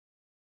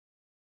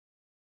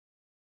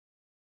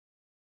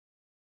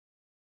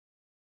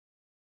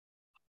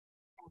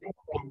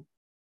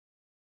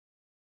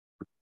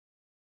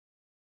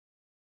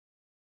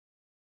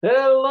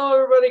Hello,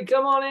 everybody.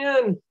 Come on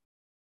in.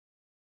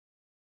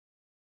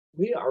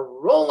 We are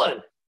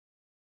rolling.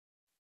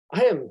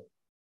 I am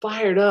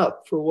fired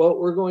up for what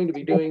we're going to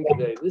be doing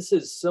today. This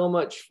is so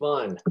much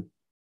fun.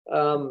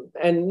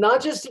 And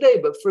not just today,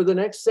 but for the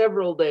next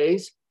several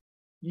days,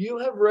 you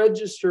have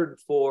registered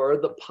for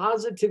the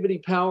Positivity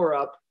Power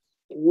Up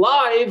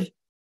live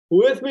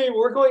with me.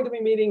 We're going to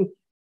be meeting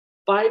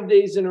 5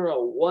 days in a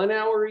row, 1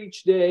 hour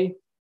each day.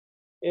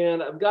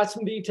 And I've got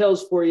some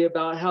details for you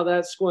about how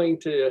that's going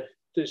to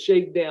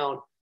shake down.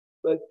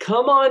 But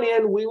come on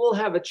in. We will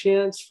have a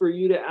chance for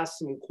you to ask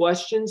some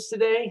questions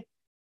today.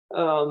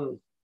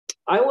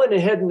 I went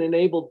ahead and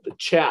enabled the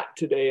chat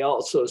today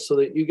also so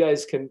that you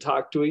guys can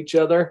talk to each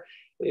other.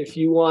 If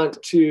you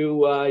want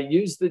to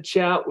use the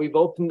chat, we've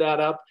opened that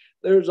up.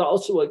 There's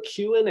also a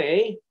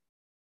Q&A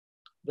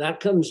that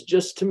comes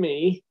just to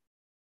me.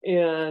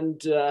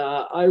 And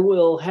I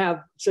will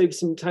save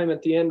some time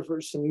at the end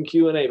for some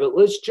Q&A. But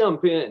let's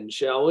jump in,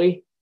 shall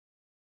we?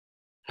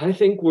 I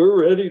think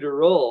we're ready to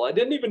roll. I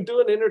didn't even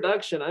do an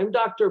introduction. I'm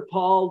Dr.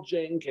 Paul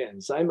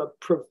Jenkins. I'm a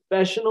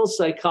professional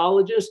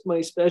psychologist. My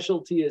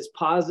specialty is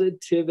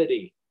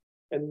positivity.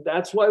 And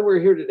that's why we're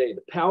here today,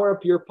 to power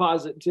up your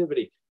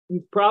positivity.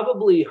 You've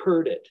probably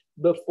heard it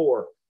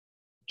before.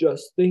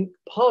 Just think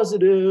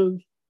positive.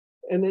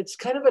 And it's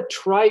kind of a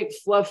trite,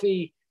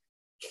 fluffy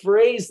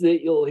phrase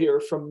that you'll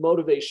hear from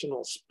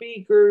motivational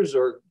speakers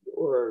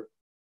or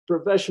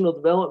professional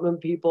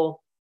development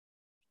people.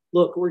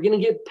 Look, we're going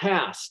to get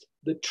past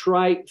the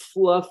trite,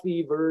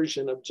 fluffy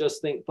version of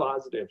just think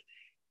positive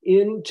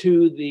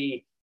into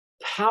the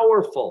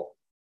powerful,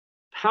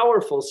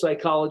 powerful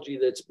psychology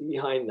that's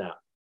behind that.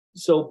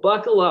 So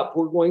buckle up.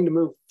 We're going to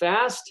move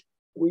fast.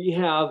 We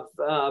have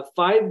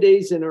 5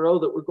 days in a row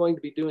that we're going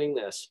to be doing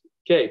this.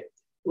 Okay,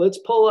 let's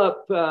pull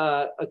up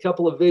a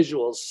couple of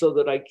visuals so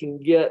that I can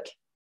get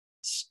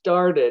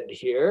started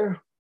here.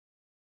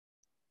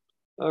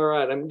 All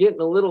right, I'm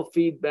getting a little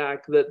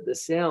feedback that the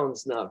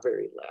sound's not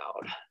very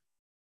loud.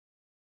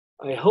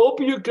 I hope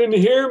you can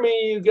hear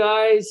me, you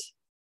guys.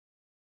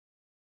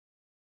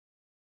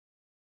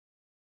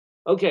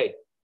 Okay,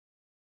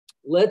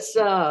 let's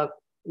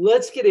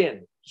get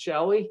in,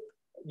 shall we?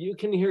 You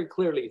can hear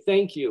clearly.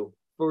 Thank you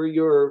for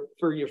your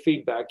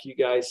feedback, you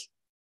guys.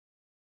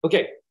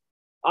 Okay,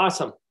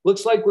 awesome.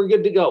 Looks like we're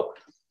good to go.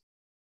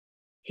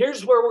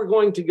 Here's where we're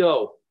going to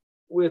go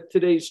with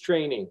today's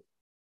training.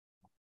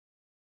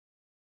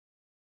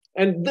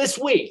 And this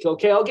week,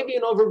 okay, I'll give you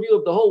an overview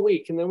of the whole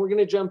week, and then we're going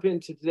to jump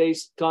into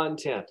today's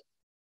content.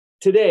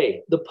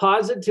 Today, the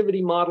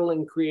positivity model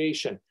and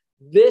creation.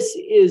 This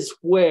is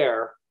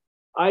where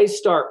I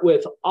start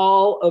with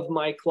all of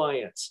my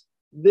clients.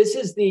 This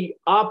is the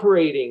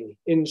operating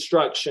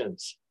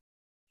instructions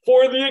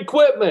for the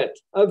equipment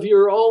of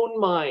your own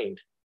mind.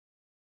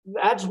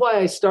 That's why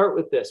I start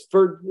with this.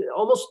 For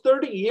almost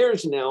 30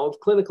 years now of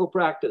clinical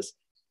practice,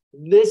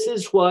 this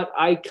is what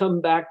I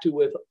come back to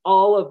with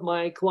all of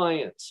my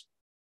clients.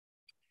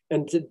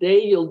 And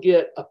today you'll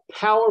get a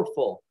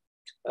powerful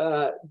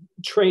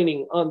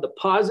training on the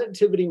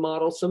positivity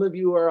model. Some of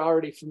you are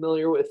already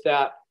familiar with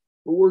that,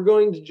 but we're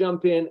going to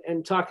jump in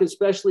and talk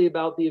especially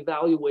about the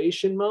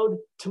evaluation mode.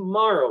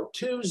 Tomorrow,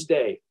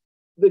 Tuesday,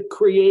 the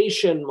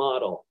creation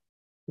model.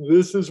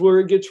 This is where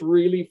it gets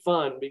really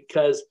fun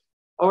because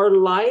our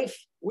life,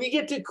 we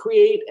get to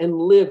create and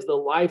live the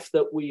life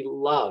that we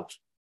love.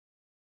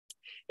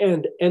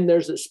 And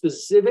there's a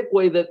specific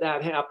way that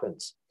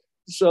happens.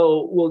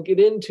 So we'll get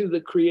into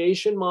the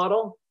creation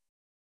model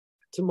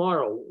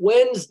tomorrow.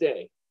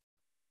 Wednesday,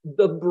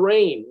 the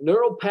brain,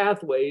 neural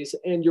pathways,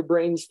 and your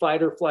brain's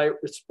fight or flight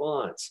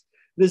response.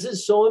 This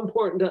is so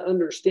important to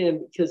understand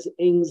because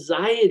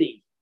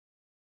anxiety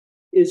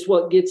is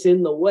what gets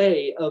in the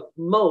way of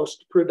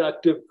most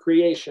productive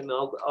creation.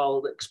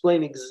 I'll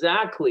explain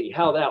exactly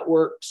how that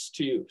works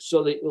to you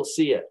so that you'll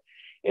see it.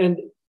 And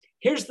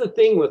here's the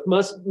thing with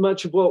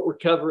much of what we're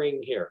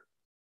covering here.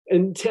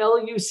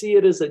 Until you see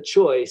it as a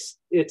choice,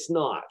 it's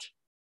not.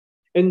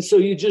 And so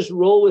you just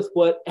roll with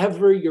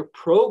whatever your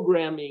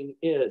programming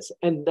is.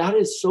 And that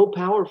is so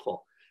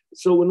powerful.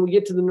 So when we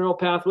get to the neural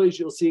pathways,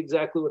 you'll see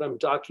exactly what I'm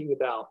talking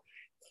about.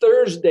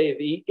 Thursday,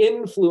 the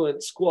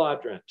influence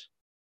quadrant.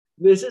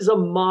 This is a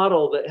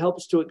model that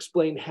helps to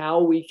explain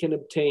how we can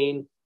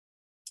obtain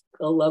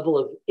a level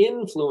of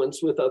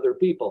influence with other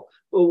people.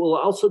 But we'll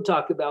also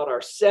talk about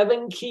our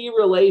 7 key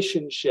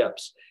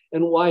relationships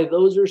and why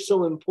those are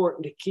so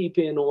important to keep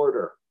in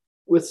order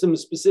with some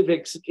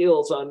specific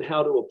skills on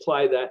how to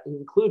apply that,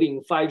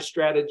 including 5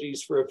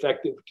 strategies for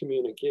effective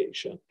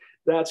communication.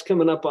 That's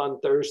coming up on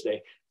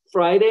Thursday.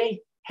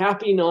 Friday,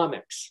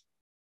 Happynomics,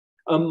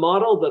 a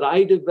model that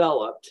I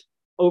developed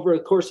over a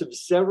course of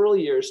several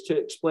years to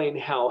explain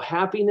how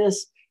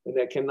happiness and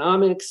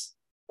economics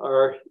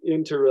are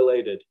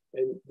interrelated.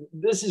 And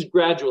this is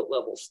graduate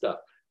level stuff.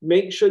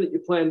 Make sure that you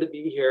plan to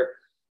be here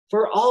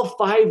for all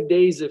 5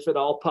 days, if at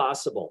all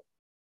possible.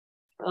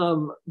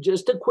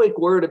 Just a quick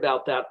word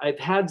about that. I've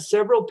had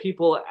several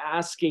people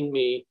asking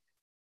me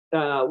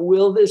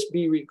will this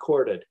be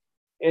recorded?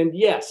 And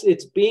yes,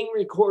 it's being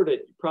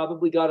recorded. You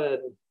probably got a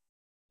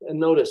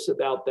notice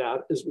about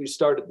that as we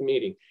started the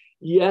meeting.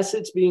 Yes,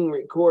 it's being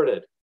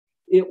recorded.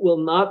 It will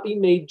not be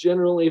made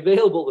generally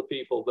available to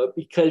people, but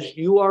because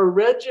you are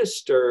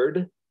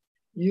registered,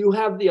 you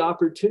have the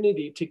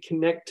opportunity to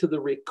connect to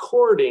the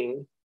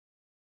recording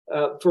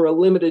for a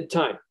limited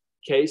time.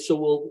 Okay, so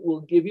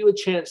we'll give you a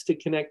chance to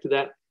connect to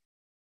that.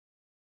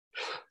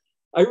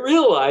 I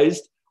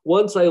realized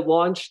once I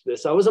launched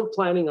this, I wasn't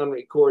planning on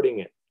recording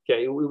it.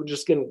 Okay, we were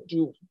just going to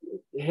do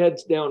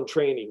heads down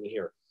training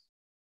here.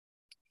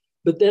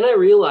 But then I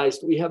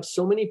realized we have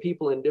so many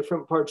people in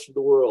different parts of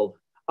the world.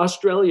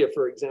 Australia,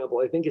 for example,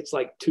 I think it's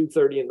like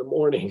 2:30 in the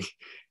morning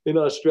in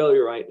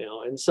Australia right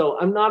now. And so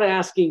I'm not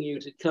asking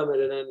you to come at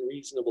an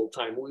unreasonable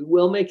time. We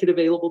will make it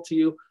available to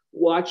you.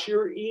 Watch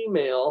your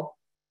email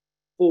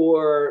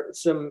for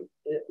some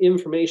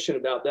information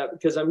about that,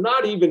 because I'm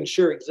not even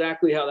sure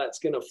exactly how that's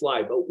going to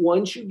fly. But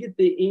once you get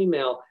the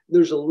email,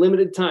 there's a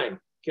limited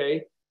time.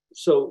 Okay.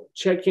 So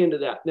check into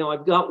that. Now,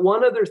 I've got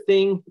one other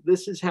thing.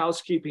 This is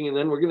housekeeping, and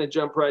then we're going to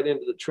jump right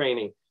into the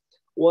training.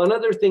 One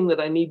other thing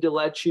that I need to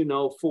let you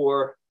know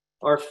for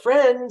our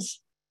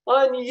friends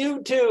on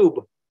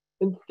YouTube.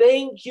 And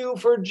thank you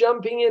for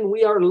jumping in.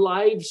 We are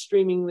live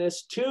streaming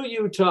this to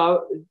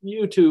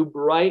YouTube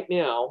right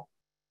now.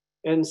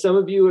 And some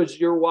of you, as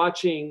you're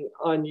watching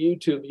on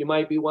YouTube, you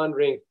might be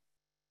wondering,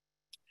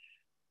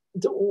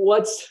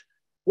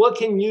 what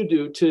can you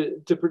do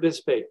to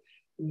participate?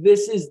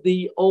 This is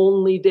the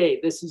only day.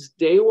 This is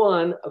day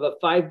one of a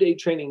 5-day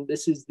training.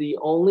 This is the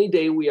only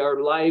day we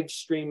are live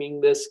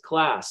streaming this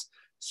class.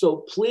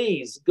 So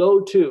please go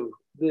to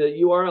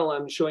the URL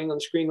I'm showing on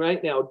screen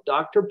right now,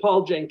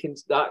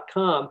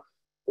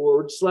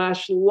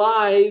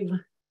 drpauljenkins.com/live.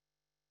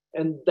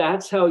 And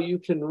that's how you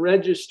can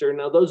register.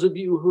 Now, those of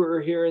you who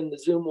are here in the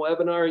Zoom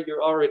webinar,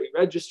 you're already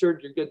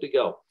registered. You're good to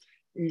go.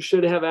 You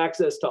should have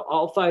access to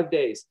all 5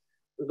 days.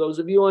 For those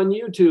of you on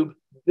YouTube,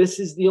 this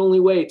is the only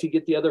way to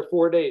get the other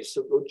 4 days.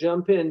 So go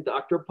jump in,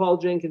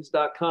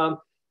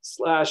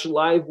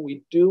 drpauljenkins.com/live.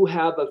 We do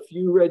have a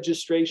few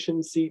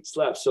registration seats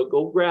left, so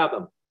go grab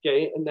them,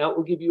 okay? And that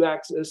will give you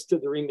access to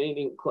the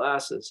remaining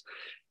classes.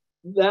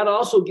 That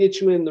also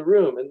gets you in the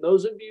room. And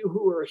those of you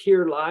who are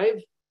here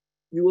live,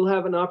 you will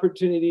have an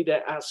opportunity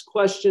to ask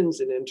questions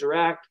and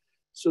interact.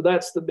 So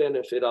that's the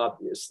benefit,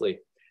 obviously.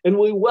 And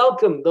we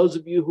welcome those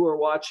of you who are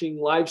watching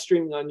live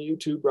streaming on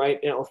YouTube right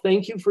now.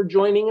 Thank you for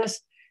joining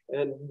us,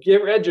 and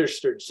get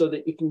registered so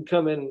that you can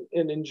come in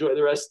and enjoy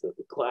the rest of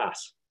the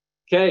class.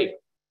 Okay.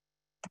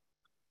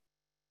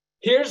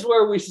 Here's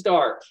where we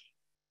start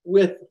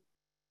with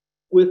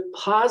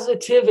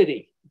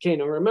positivity. Okay,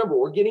 now remember,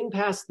 we're getting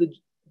past the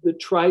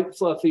trite,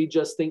 fluffy,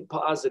 just think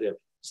positive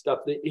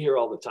stuff that you hear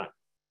all the time.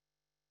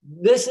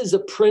 This is a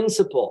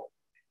principle.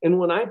 And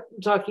when I'm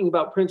talking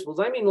about principles,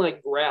 I mean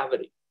like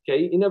gravity.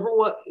 Okay, you never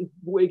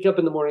wake up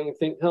in the morning and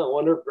think, oh, I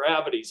wonder if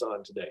gravity's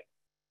on today.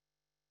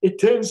 It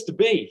tends to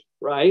be,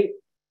 right?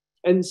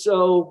 And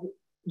so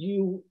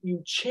you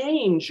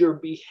change your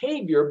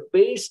behavior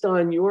based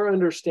on your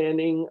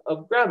understanding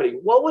of gravity.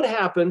 What would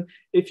happen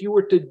if you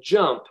were to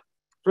jump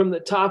from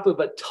the top of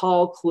a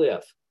tall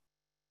cliff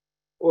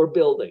or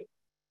building?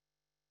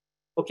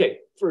 Okay,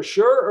 for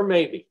sure or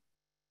maybe?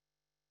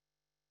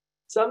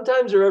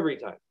 Sometimes or every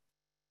time.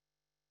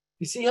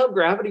 You see how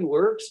gravity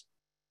works?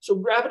 So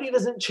gravity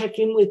doesn't check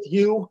in with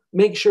you,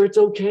 make sure it's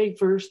okay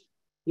first,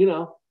 you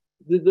know,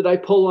 that I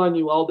pull on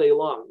you all day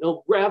long.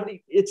 No,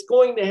 gravity, it's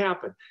going to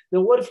happen.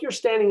 Now, what if you're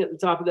standing at the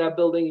top of that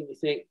building and you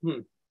think,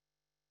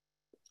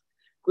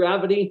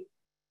 gravity,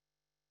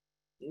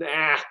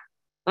 nah,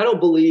 I don't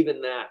believe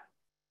in that.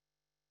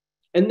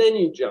 And then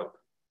you jump.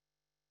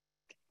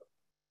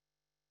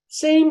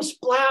 Same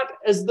splat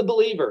as the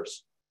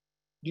believers.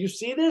 Do you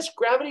see this?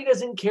 Gravity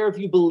doesn't care if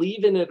you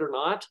believe in it or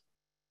not.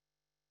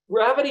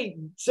 Gravity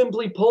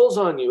simply pulls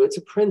on you. It's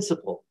a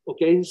principle,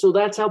 okay? So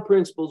that's how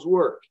principles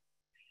work.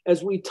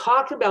 As we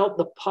talk about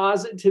the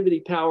positivity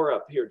power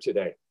up here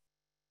today,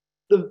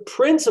 the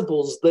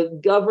principles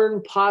that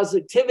govern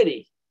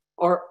positivity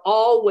are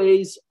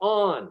always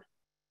on.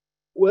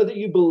 Whether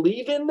you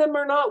believe in them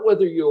or not,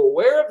 whether you're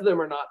aware of them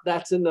or not,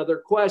 that's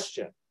another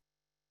question.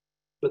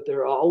 But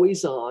they're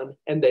always on,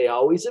 and they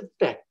always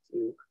affect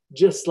you,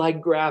 just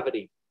like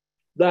gravity.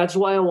 That's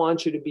why I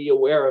want you to be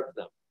aware of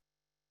them.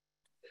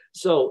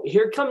 So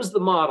here comes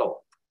the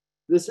model.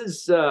 This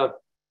is,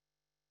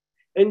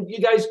 and you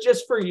guys,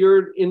 just for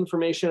your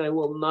information, I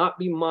will not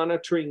be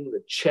monitoring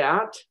the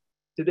chat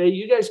today.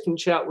 You guys can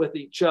chat with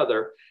each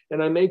other,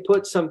 and I may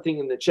put something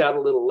in the chat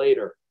a little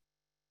later,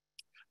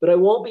 but I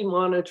won't be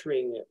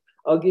monitoring it.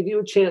 I'll give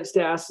you a chance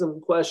to ask some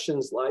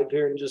questions live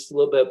here in just a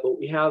little bit, but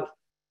we have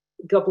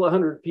a couple of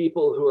hundred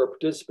people who are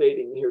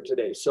participating here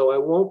today, so I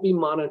won't be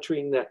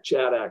monitoring that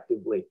chat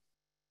actively.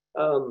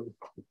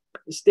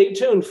 Stay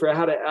tuned for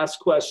how to ask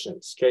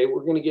questions. Okay,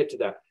 we're going to get to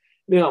that.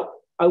 Now,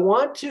 I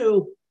want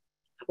to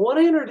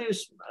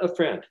introduce a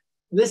friend.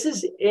 This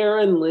is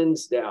Aaron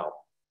Linsdow.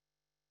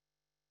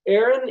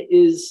 Aaron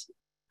is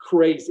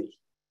crazy.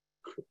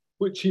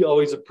 which he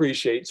always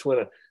appreciates when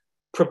a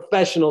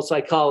professional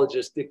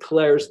psychologist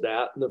declares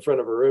that in the front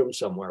of a room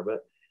somewhere.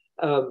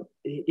 But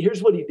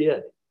here's what he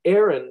did.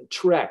 Aaron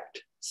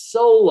trekked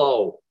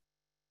solo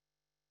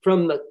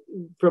from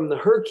the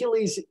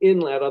Hercules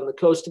Inlet on the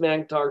coast of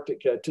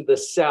Antarctica to the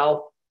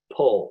South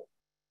Pole,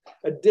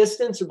 a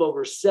distance of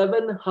over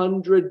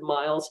 700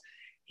 miles.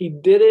 He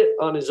did it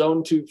on his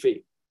own 2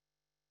 feet,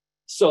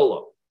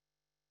 solo.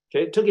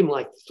 Okay, it took him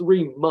like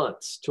 3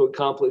 months to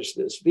accomplish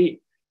this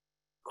feat.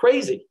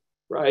 Crazy,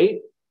 right?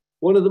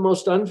 One of the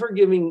most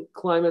unforgiving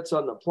climates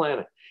on the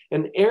planet.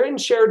 And Aaron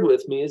shared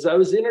with me as I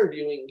was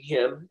interviewing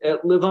him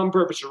at Live on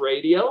Purpose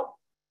Radio.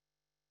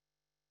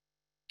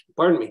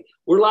 Pardon me,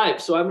 we're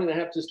live, so I'm going to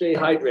have to stay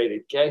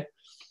hydrated, okay?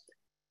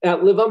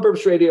 At Live on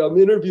Purpose Radio, I'm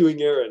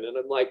interviewing Aaron, and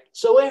I'm like,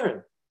 so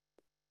Aaron,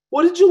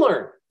 what did you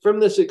learn from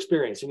this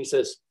experience? And he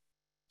says,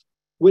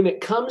 when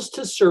it comes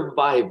to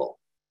survival,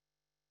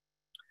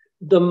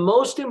 the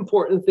most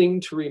important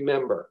thing to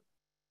remember,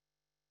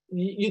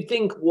 you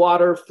think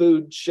water,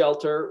 food,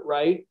 shelter,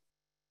 right?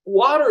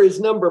 Water is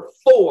number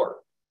 4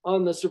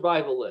 on the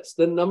survival list.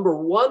 The number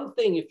 1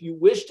 thing, if you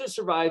wish to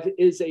survive,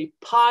 is a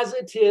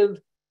positive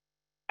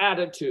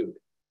attitude,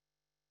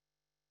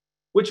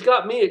 which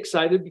got me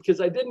excited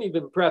because I didn't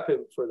even prep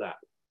him for that.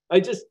 I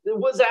just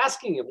was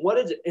asking him, what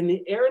is it? And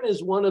Aaron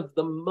is one of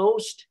the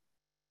most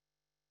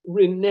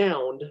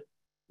renowned,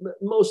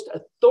 most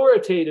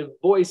authoritative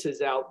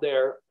voices out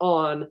there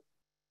on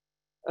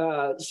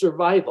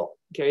survival,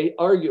 okay?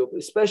 Arguably,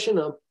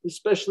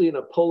 especially in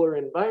a polar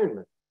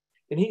environment.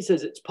 And he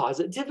says it's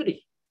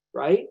positivity,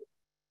 right?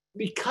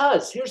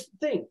 Because here's the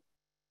thing.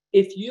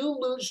 If you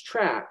lose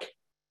track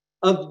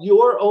of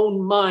your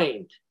own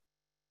mind,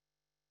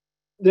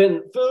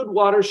 then food,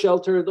 water,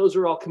 shelter, those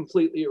are all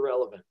completely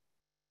irrelevant.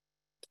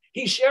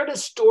 He shared a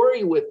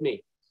story with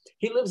me.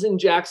 He lives in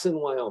Jackson,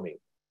 Wyoming.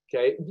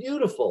 Okay,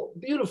 beautiful,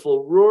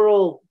 beautiful,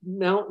 rural,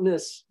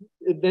 mountainous,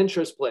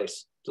 adventurous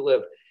place to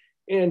live.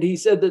 And he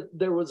said that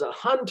there was a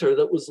hunter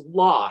that was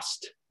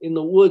lost in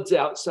the woods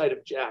outside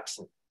of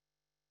Jackson.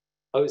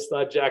 I always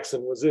thought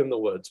Jackson was in the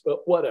woods, but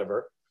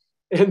whatever.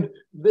 And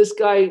this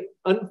guy,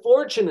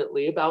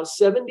 unfortunately, about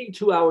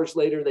 72 hours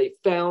later, they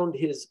found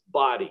his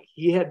body.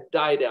 He had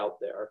died out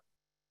there,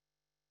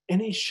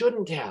 and he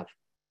shouldn't have.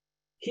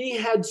 He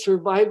had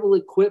survival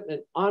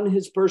equipment on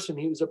his person.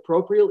 He was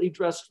appropriately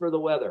dressed for the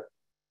weather.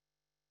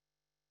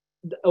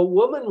 A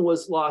woman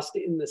was lost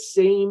in the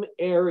same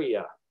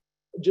area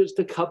just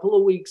a couple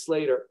of weeks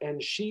later,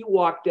 and she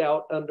walked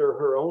out under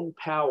her own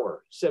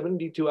power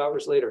 72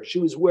 hours later. She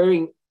was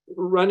wearing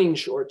running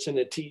shorts and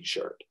a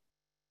t-shirt.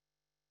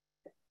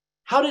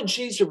 How did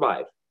she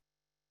survive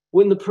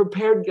when the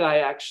prepared guy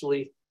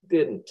actually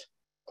didn't?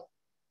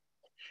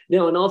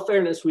 Now, in all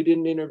fairness, we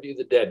didn't interview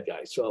the dead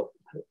guy, so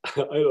I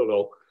don't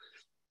know.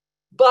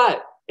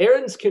 But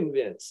Aaron's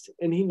convinced,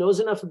 and he knows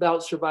enough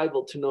about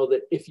survival to know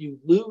that if you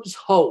lose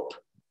hope,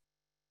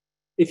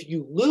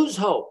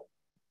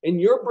 and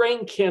your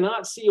brain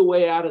cannot see a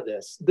way out of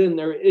this, then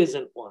there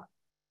isn't one.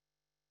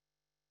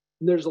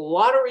 And there's a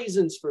lot of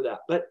reasons for that.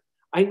 But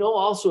I know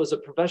also as a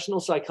professional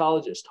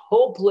psychologist,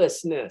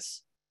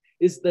 hopelessness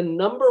is the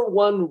number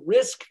 1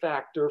 risk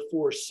factor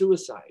for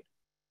suicide.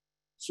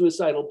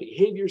 Suicidal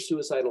behavior,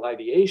 suicidal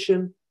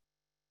ideation.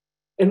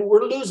 And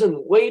we're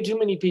losing way too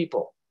many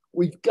people.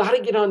 We've got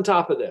to get on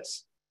top of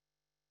this.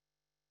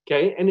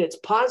 Okay, and it's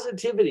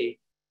positivity.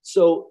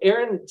 So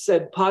Aaron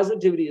said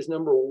positivity is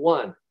number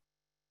 1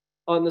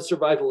 on the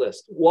survival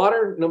list.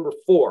 Water, number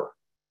 4.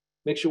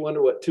 Makes you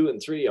wonder what 2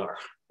 and 3 are,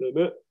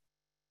 doesn't it?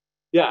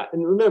 Yeah,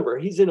 and remember,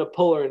 he's in a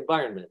polar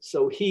environment.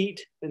 So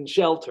heat and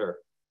shelter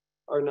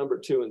are number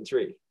 2 and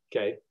 3,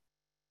 okay?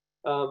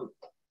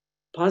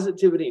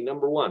 Positivity,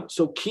 number 1.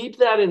 So keep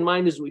that in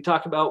mind as we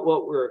talk about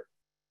what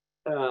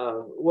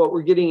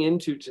we're getting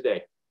into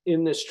today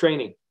in this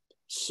training.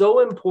 So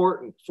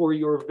important for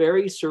your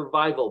very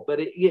survival, but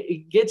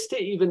it gets to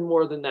even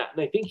more than that.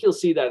 And I think you'll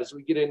see that as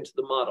we get into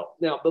the model.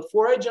 Now,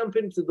 before I jump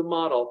into the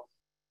model,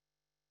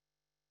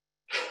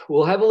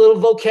 we'll have a little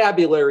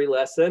vocabulary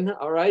lesson,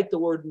 all right? The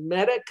word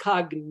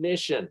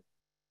metacognition.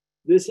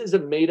 This is a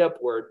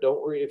made-up word.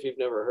 Don't worry if you've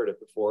never heard it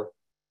before.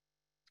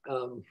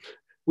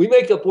 We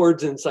make up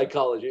words in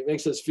psychology. It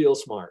makes us feel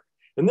smart.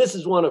 And this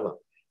is one of them.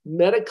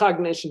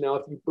 Metacognition. Now,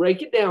 if you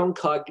break it down,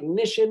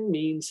 cognition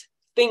means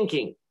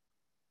thinking.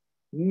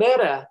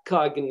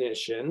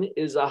 Metacognition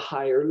is a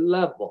higher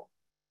level.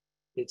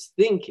 It's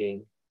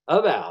thinking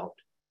about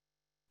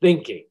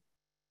thinking.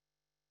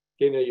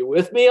 Okay, are you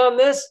with me on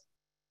this?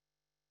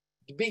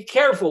 Be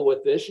careful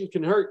with this. You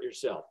can hurt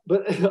yourself.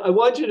 But I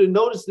want you to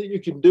notice that you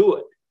can do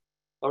it.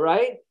 All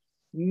right?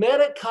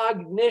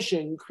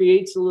 Metacognition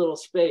creates a little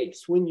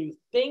space. When you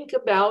think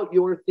about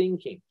your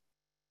thinking,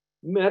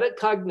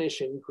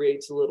 metacognition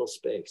creates a little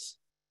space.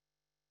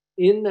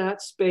 In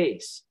that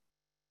space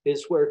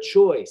is where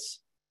choice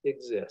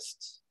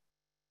exists.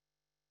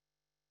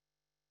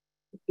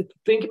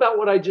 Think about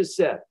what I just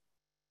said.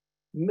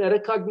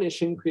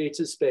 Metacognition creates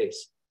a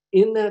space.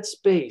 In that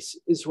space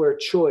is where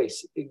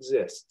choice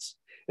exists.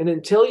 And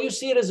until you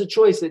see it as a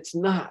choice, it's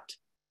not.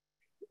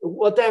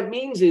 What that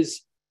means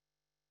is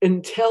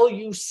until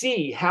you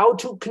see how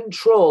to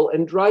control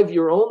and drive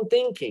your own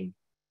thinking,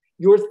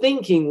 your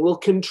thinking will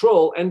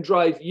control and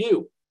drive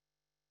you.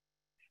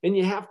 And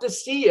you have to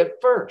see it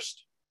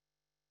first.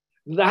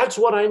 That's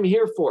what I'm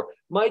here for.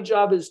 My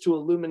job is to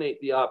illuminate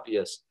the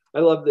obvious. I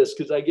love this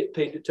because I get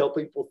paid to tell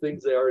people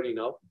things they already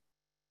know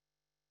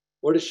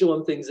or to show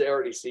them things they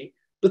already see.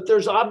 But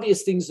there's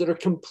obvious things that are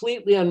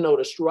completely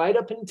unnoticed right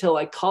up until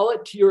I call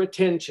it to your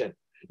attention.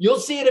 You'll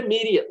see it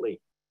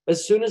immediately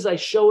as soon as I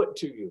show it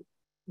to you.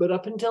 But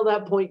up until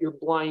that point, you're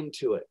blind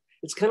to it.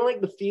 It's kind of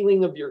like the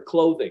feeling of your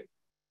clothing.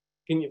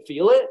 Can you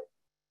feel it?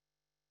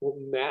 Well,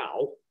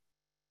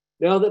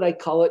 now that I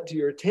call it to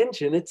your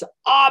attention, it's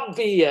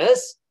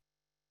obvious,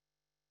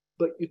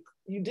 but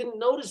you didn't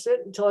notice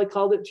it until I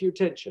called it to your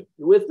attention.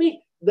 You with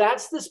me?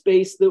 That's the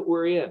space that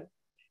we're in.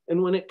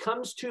 And when it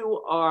comes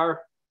to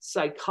our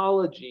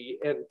psychology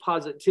and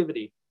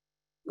positivity,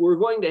 we're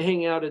going to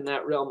hang out in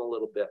that realm a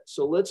little bit.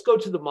 So let's go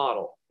to the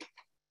model.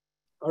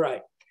 All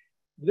right.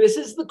 This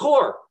is the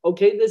core,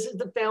 okay? This is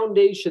the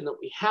foundation that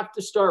we have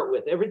to start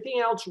with.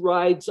 Everything else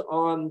rides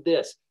on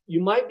this.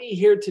 You might be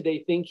here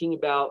today thinking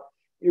about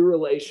your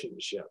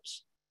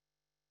relationships,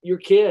 your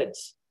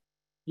kids,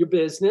 your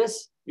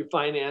business, your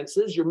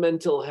finances, your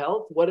mental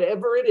health,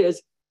 whatever it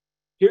is.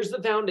 Here's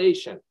the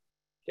foundation,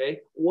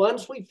 okay?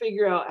 Once we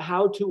figure out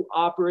how to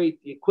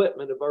operate the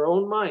equipment of our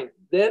own mind,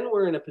 then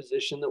we're in a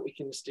position that we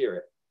can steer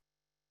it,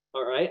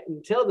 all right?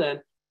 Until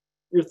then,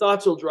 your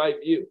thoughts will drive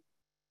you.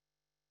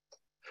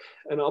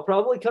 And I'll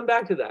probably come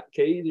back to that,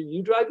 okay? Either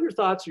you drive your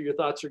thoughts or your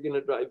thoughts are going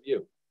to drive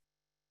you.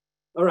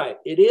 All right,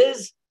 it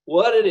is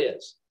what it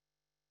is.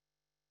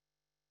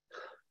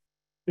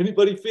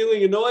 Anybody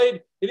feeling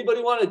annoyed?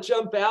 Anybody want to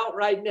jump out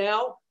right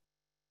now?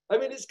 I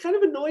mean, it's kind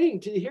of annoying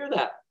to hear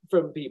that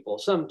from people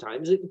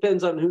sometimes. It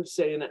depends on who's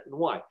saying it and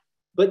why.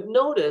 But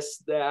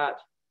notice that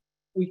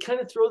we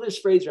kind of throw this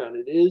phrase around.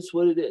 It is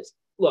what it is.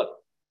 Look,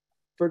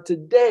 for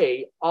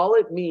today, all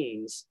it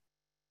means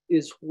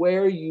is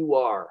where you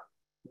are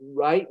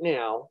right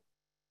now.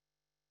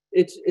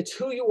 It's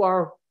who you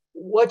are,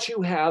 what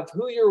you have,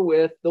 who you're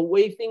with, the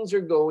way things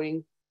are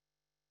going.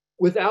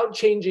 Without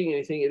changing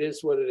anything, it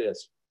is what it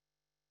is.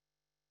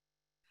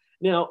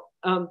 Now,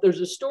 there's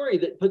a story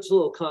that puts a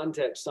little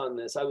context on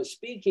this. I was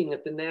speaking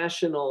at the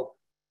National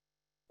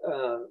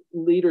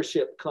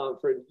Leadership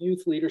Conference,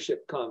 Youth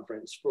Leadership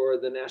Conference for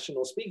the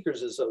National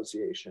Speakers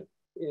Association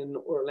in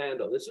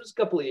Orlando. This was a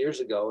couple of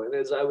years ago. And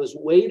as I was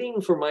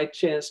waiting for my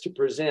chance to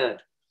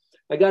present,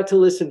 I got to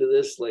listen to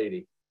this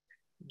lady.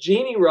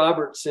 Jeannie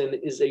Robertson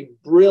is a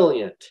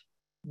brilliant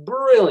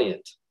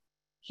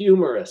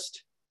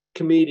humorist,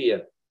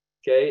 comedian,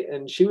 okay?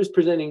 And she was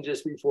presenting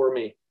just before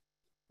me.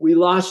 We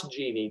lost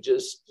Jeannie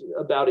just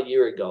about a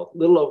year ago, a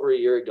little over a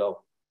year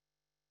ago.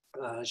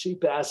 She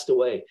passed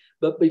away.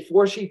 But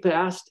before she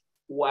passed,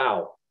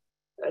 wow.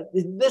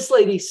 This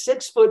lady,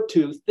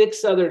 6'2", thick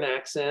Southern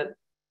accent,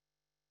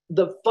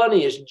 the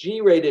funniest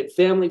G-rated,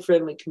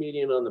 family-friendly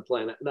comedian on the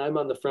planet. And I'm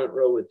on the front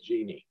row with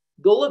Jeannie.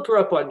 Go look her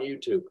up on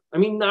YouTube. I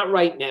mean, not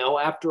right now,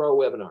 after our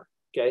webinar,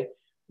 okay?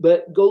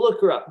 But go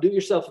look her up. Do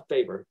yourself a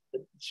favor.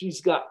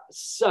 She's got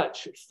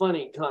such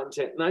funny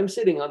content. And I'm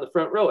sitting on the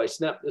front row. I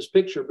snapped this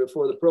picture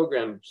before the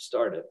program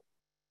started.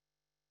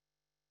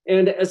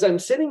 And as I'm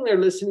sitting there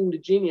listening to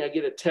Jeannie, I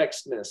get a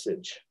text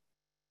message.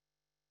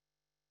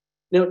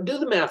 Now, do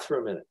the math for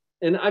a minute.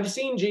 And I've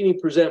seen Jeannie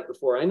present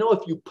before. I know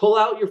if you pull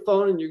out your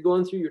phone and you're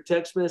going through your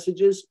text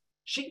messages,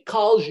 she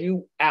calls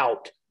you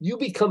out. You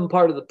become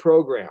part of the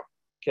program.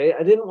 Okay,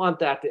 I didn't want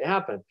that to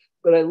happen,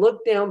 but I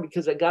looked down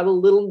because I got a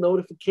little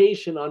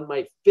notification on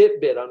my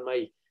Fitbit,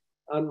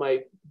 on my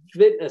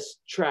fitness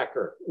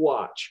tracker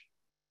watch.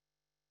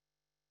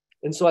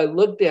 And so I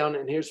looked down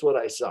and here's what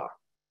I saw.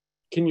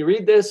 Can you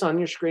read this on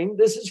your screen?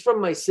 This is from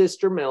my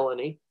sister,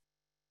 Melanie.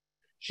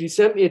 She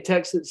sent me a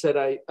text that said,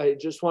 I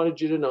just wanted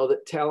you to know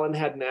that Talon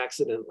had an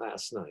accident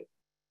last night.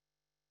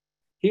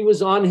 He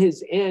was on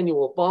his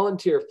annual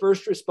volunteer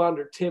first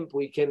responder TIMP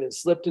weekend and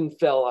slipped and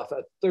fell off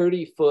a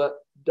 30-foot ...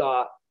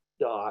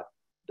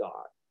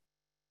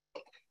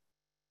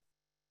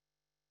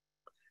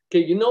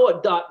 Okay, you know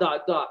what ...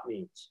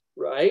 means,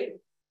 right?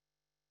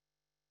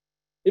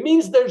 It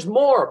means there's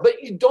more,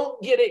 but you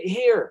don't get it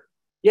here.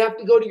 You have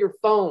to go to your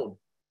phone.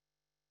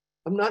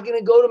 I'm not going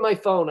to go to my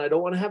phone. I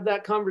don't want to have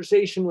that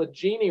conversation with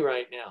Jeannie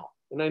right now.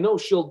 And I know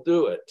she'll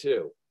do it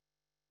too.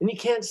 And you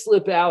can't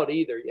slip out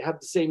either. You have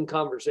the same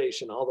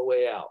conversation all the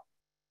way out.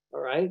 All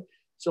right.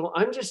 So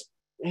I'm just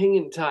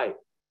hanging tight.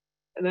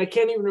 And I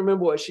can't even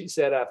remember what she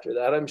said after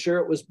that. I'm sure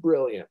it was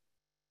brilliant.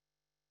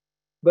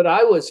 But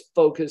I was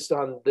focused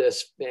on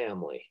this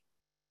family.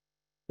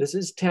 This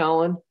is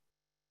Talon,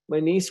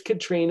 my niece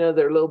Katrina,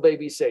 their little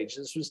baby Sage.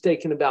 This was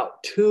taken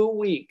about 2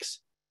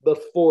 weeks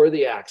before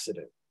the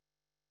accident.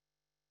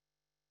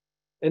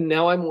 And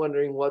now I'm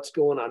wondering what's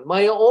going on.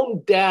 My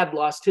own dad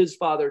lost his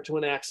father to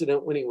an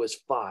accident when he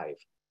was 5.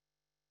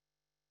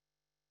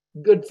 A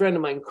good friend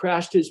of mine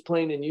crashed his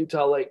plane in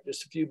Utah Lake,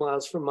 just a few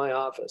miles from my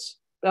office.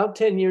 About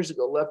 10 years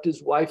ago, left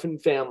his wife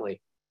and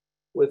family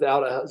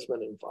without a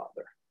husband and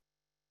father.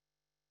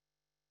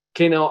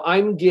 Okay, now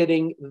I'm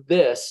getting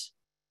this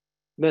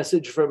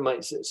message from my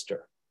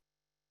sister.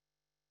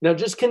 Now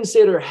just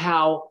consider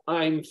how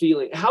I'm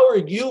feeling. How are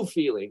you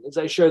feeling as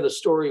I share the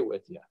story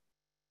with you?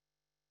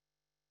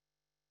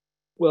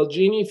 Well,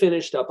 Jeannie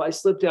finished up. I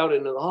slipped out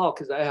into the hall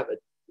because I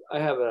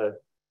have a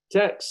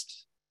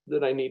text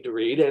that I need to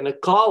read and a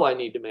call I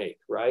need to make,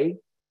 right?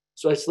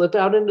 So I slip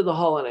out into the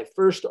hall and I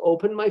first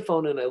open my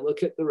phone and I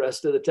look at the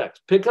rest of the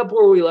text. Pick up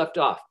where we left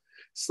off.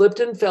 Slipped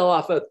and fell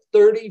off a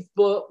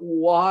 30-foot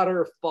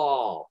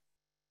waterfall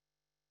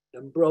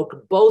and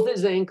broke both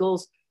his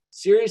ankles,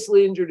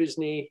 seriously injured his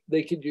knee.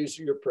 They could use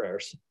your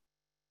prayers.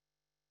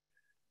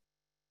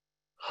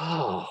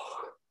 Oh.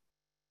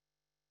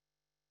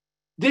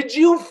 Did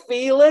you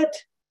feel it?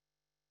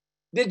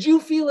 Did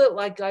you feel it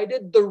like I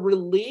did? The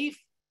relief?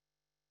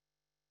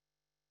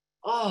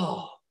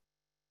 Oh,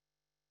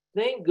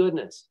 thank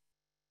goodness.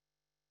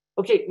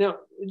 Okay, now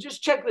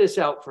just check this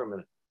out for a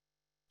minute,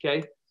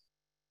 okay?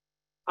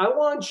 I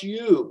want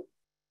you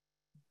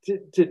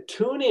to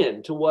tune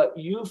in to what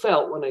you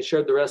felt when I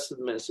shared the rest of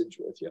the message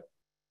with you.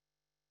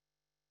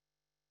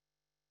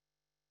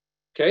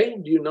 Okay,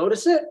 do you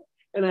notice it?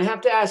 And I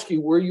have to ask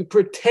you, were you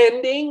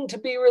pretending to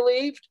be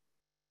relieved?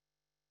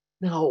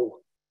 No,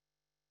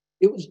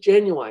 it was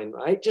genuine,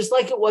 right? Just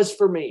like it was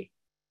for me.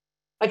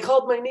 I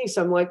called my niece.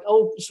 I'm like,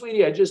 oh,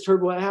 sweetie, I just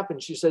heard what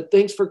happened. She said,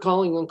 thanks for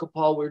calling, Uncle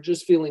Paul. We're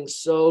just feeling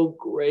so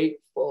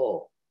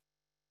grateful.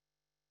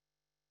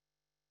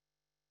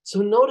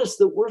 So notice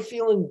that we're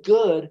feeling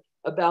good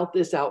about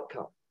this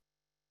outcome,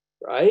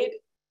 right?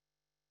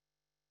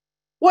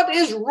 What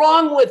is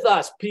wrong with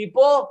us,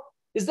 people?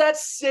 Is that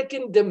sick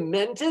and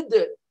demented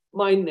that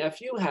my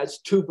nephew has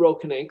 2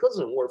 broken ankles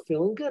and we're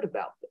feeling good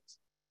about this?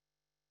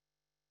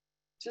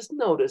 Just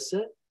notice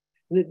it.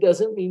 And it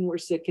doesn't mean we're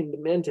sick and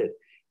demented.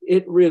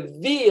 It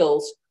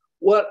reveals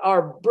what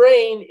our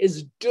brain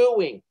is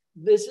doing.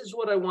 This is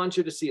what I want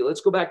you to see. Let's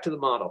go back to the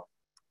model.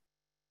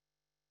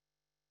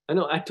 I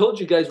know I told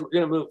you guys we're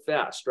going to move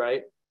fast,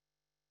 right?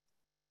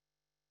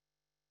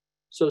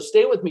 So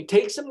stay with me.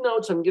 Take some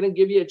notes. I'm going to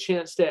give you a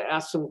chance to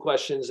ask some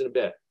questions in a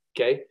bit,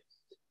 okay?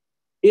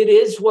 It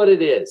is what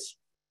it is.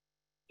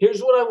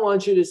 Here's what I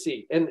want you to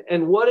see.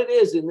 And what it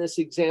is in this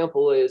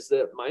example is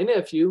that my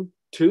nephew,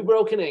 2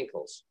 broken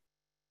ankles.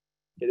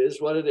 It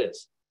is what it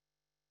is.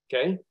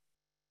 Okay.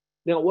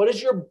 Now, what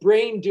is your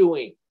brain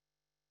doing?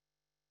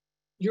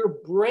 Your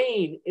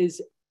brain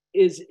is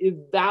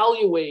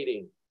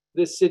evaluating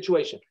this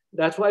situation.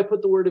 That's why I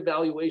put the word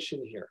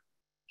evaluation here.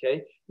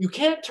 Okay. You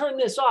can't turn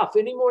this off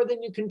any more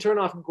than you can turn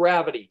off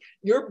gravity.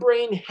 Your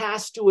brain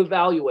has to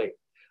evaluate.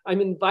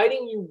 I'm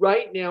inviting you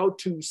right now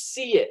to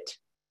see it,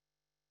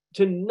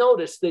 to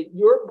notice that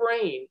your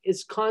brain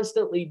is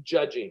constantly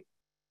judging,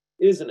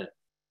 isn't it?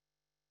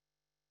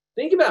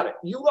 Think about it.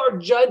 You are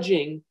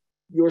judging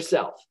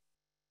yourself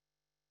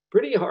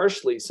pretty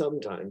harshly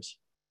sometimes.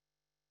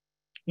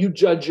 You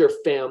judge your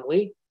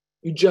family.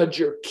 You judge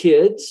your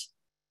kids.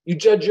 You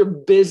judge your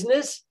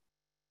business.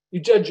 You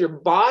judge your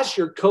boss,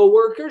 your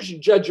coworkers. You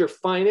judge your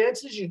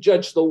finances. You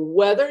judge the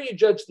weather. You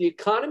judge the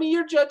economy.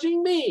 You're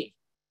judging me.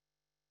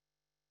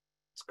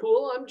 It's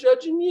cool. I'm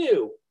judging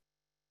you.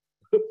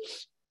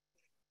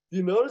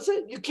 You notice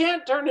it? You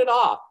can't turn it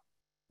off.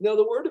 Now,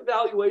 the word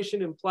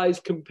evaluation implies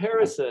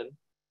comparison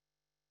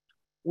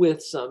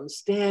with some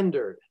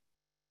standard.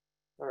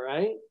 All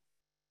right?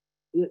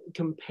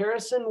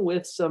 Comparison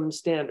with some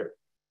standard.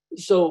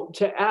 So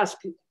to ask,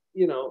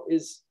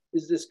 is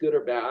this good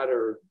or bad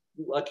or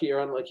lucky or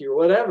unlucky or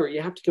whatever,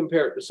 you have to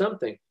compare it to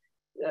something.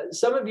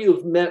 Some of you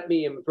have met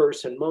me in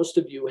person. Most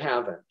of you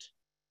haven't.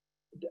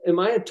 Am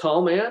I a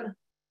tall man?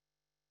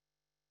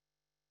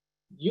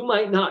 You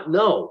might not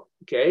know,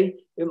 okay?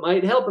 It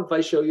might help if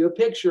I show you a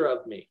picture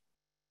of me.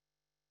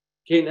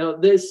 Okay,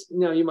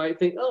 now you might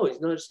think, oh, he's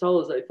not as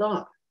tall as I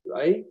thought,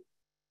 right?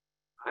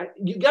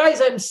 You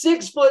guys, I'm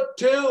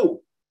 6'2".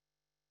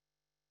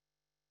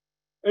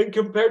 And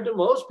compared to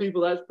most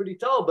people, that's pretty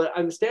tall. But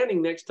I'm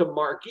standing next to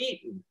Mark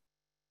Eaton,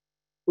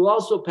 who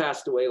also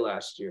passed away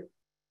last year.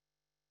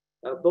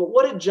 But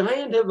what a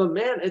giant of a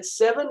man. At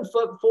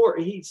 7'4",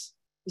 he's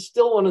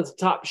still one of the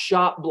top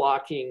shot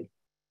blocking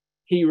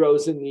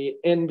heroes in the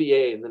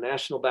NBA, in the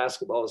National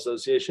Basketball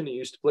Association. He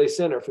used to play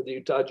center for the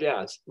Utah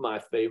Jazz, my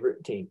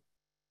favorite team.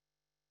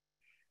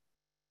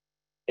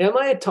 Am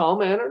I a tall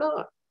man or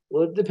not?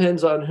 Well, it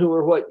depends on who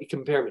or what you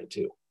compare me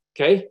to,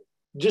 okay?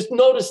 Just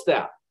notice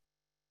that.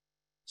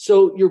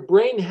 So your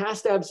brain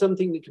has to have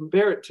something to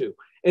compare it to.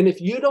 And if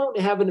you don't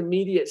have an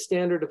immediate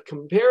standard of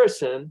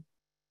comparison,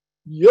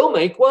 you'll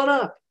make one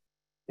up.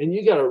 And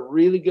you got a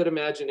really good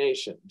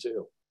imagination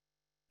too.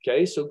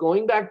 Okay, so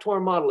going back to our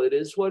model, it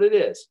is what it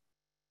is.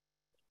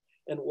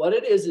 And what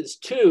it is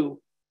 2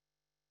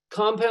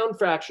 compound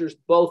fractures,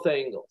 both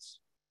angles.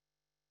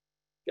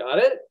 Got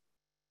it?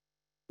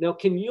 Now,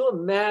 can you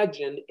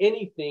imagine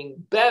anything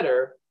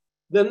better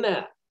than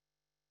that?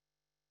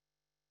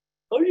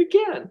 Oh, you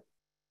can.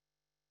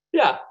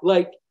 Yeah,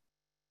 like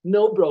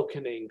no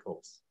broken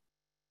ankles.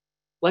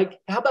 Like,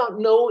 how about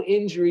no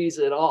injuries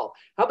at all?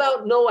 How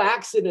about no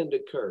accident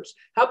occurs?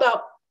 How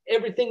about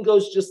everything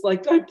goes just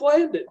like I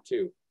planned it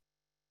to.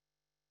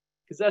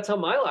 Because that's how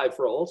my life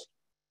rolls.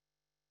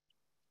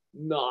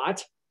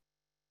 Not.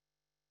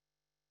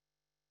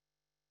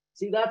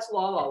 See, that's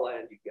La La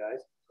Land, you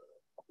guys.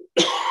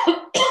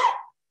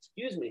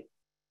 Excuse me.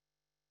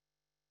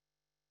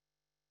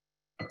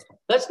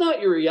 That's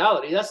not your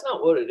reality. That's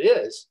not what it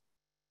is.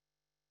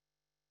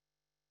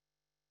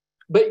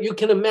 But you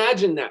can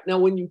imagine that. Now,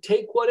 when you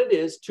take what it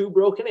is, 2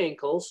 broken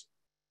ankles,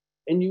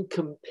 and you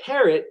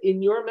compare it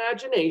in your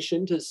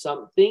imagination to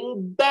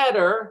something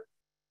better,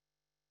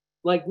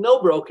 like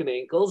no broken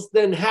ankles,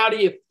 then how do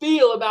you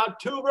feel about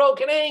 2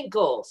 broken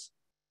ankles?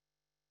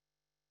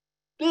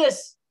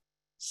 This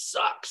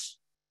sucks.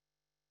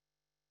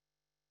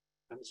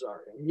 I'm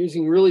sorry. I'm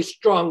using really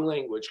strong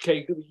language.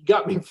 Okay, you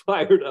got me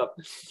fired up.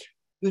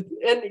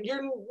 And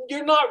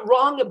you're not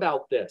wrong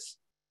about this.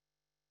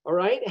 All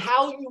right?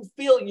 How you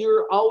feel,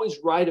 you're always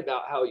right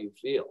about how you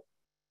feel.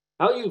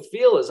 How you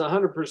feel is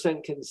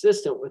 100%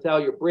 consistent with how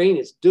your brain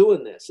is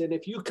doing this. And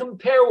if you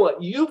compare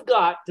what you've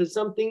got to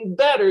something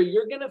better,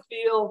 you're going to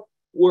feel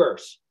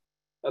worse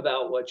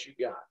about what you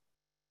got.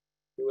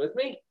 You with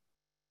me?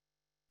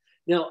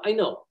 Now, I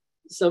know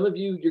some of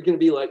you, you're going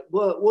to be like,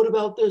 well, what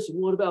about this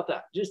and what about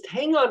that? Just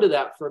hang on to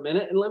that for a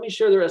minute and let me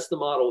share the rest of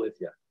the model with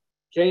you.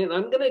 Okay, and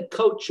I'm going to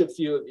coach a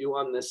few of you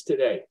on this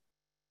today.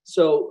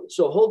 So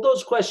hold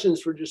those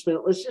questions for just a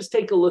minute. Let's just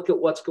take a look at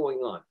what's going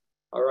on.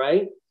 All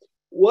right.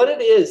 What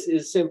it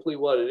is simply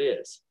what it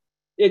is.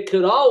 It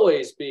could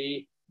always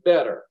be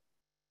better.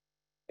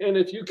 And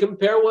if you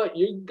compare what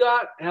you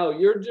got, how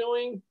you're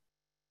doing,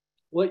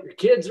 what your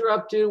kids are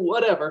up to,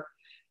 whatever,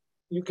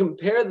 you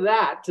compare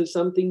that to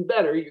something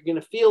better, you're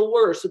going to feel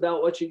worse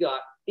about what you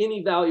got in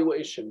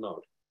evaluation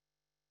mode.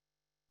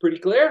 Pretty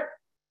clear?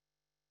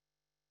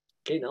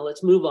 Okay, now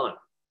let's move on.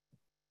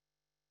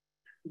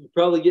 You're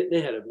probably getting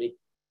ahead of me.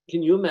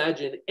 Can you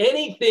imagine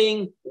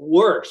anything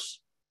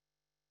worse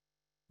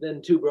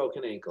than 2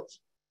 broken ankles?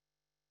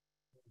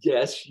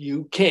 Yes,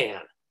 you can.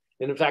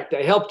 And in fact,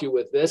 I helped you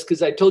with this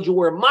because I told you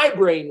where my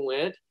brain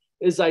went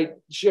as I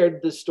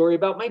shared this story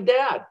about my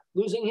dad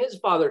losing his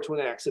father to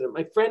an accident,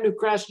 my friend who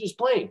crashed his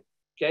plane.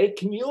 Okay,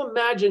 can you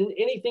imagine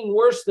anything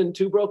worse than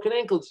 2 broken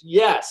ankles?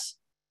 Yes.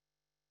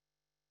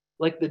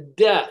 Like the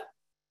death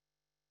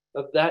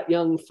of that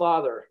young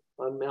father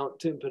on Mount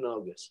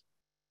Timpanogos.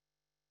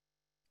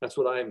 That's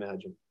what I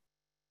imagine.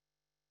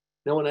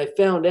 Now, when I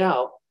found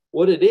out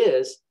what it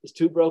is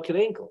 2 broken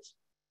ankles.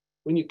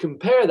 When you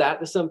compare that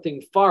to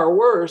something far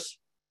worse,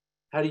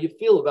 how do you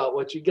feel about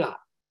what you got?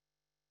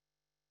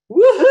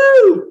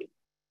 Woohoo!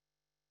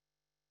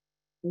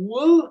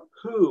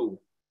 Woohoo!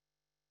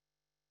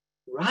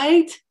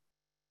 Right?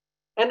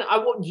 And I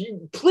want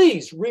you,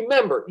 please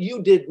remember,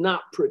 you did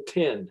not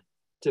pretend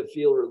to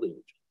feel relieved.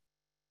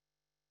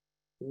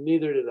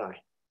 Neither did I.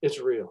 It's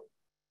real.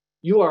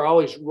 You are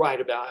always right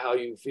about how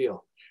you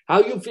feel.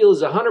 How you feel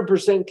is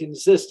 100%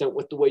 consistent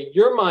with the way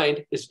your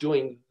mind is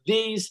doing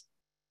these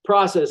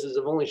processes.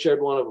 I've only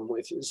shared one of them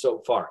with you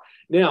so far.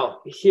 Now,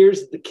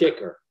 here's the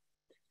kicker.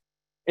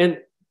 And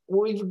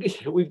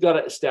we've got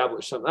to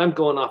establish something. I'm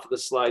going off of the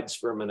slides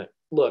for a minute.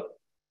 Look,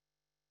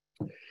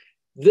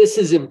 this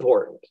is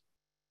important.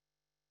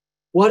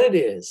 What it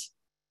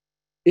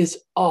is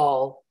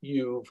all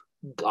you've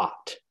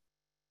got.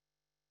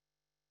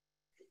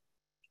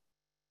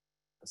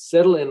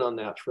 Settle in on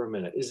that for a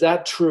minute. Is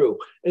that true?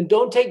 And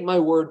don't take my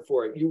word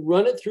for it. You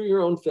run it through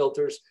your own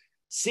filters.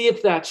 See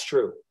if that's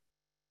true.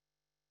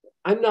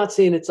 I'm not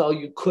saying it's all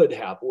you could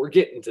have. We're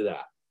getting to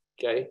that.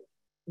 Okay.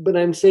 But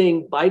I'm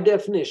saying by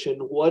definition,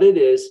 what it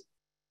is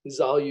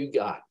all you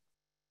got.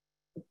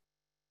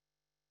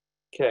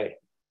 Okay.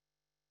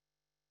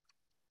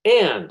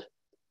 And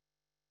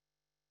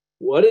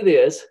what it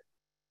is,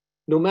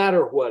 no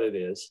matter what it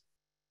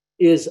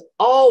is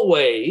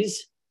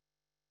always,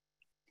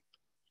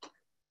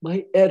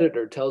 my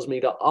editor tells me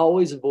to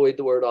always avoid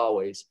the word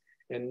always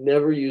and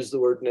never use the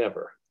word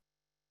never.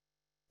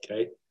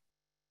 Okay.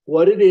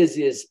 What it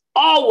is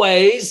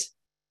always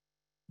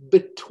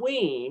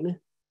between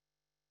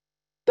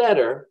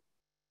better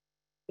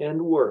and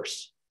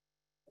worse.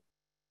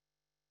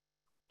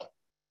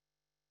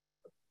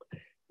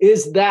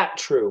 Is that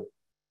true?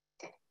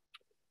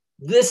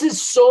 This is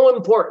so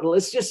important.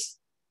 Let's just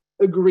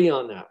agree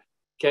on that,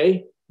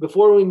 okay?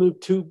 Before we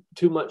move too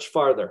much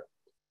farther.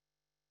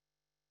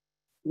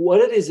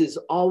 What it is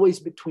always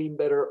between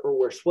better or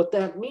worse. What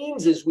that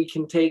means is we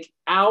can take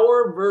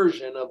our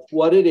version of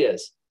what it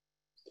is.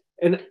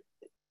 And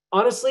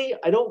honestly,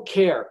 I don't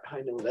care.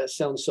 I know that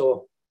sounds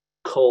so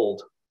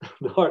cold.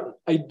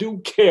 I do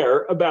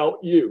care about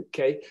you,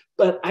 okay?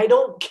 But I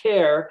don't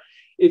care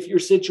if your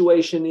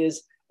situation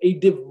is a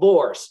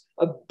divorce,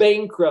 a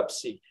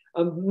bankruptcy,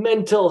 a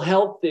mental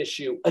health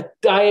issue, a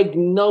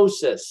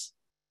diagnosis,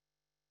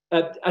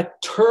 a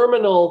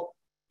terminal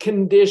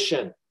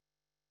condition.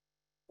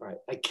 All right,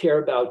 I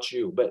care about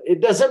you, but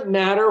it doesn't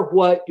matter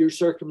what your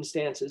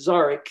circumstances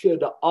are. It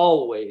could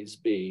always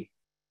be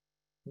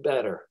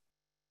better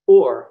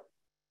or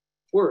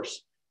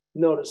worse.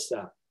 Notice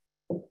that.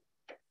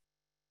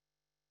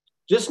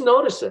 Just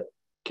notice it.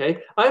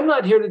 Okay. I'm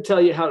not here to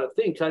tell you how to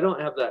think. I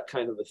don't have that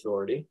kind of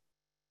authority.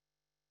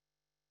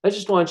 I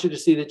just want you to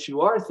see that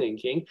you are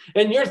thinking,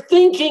 and your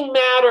thinking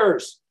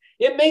matters.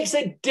 It makes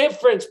a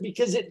difference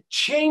because it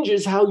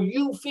changes how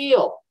you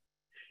feel.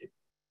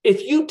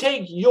 If you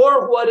take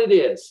your what it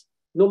is,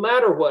 no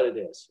matter what it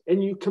is,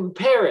 and you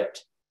compare it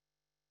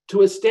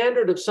to a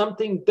standard of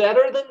something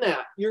better than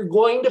that, you're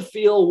going to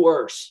feel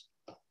worse.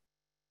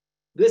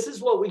 This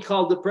is what we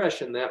call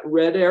depression. That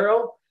red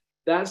arrow,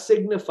 that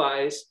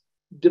signifies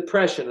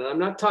depression. And I'm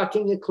not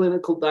talking a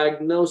clinical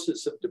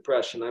diagnosis of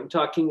depression. I'm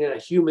talking a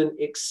human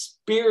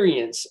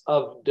experience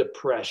of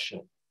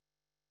depression.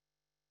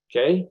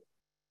 Okay?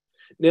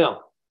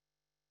 Now,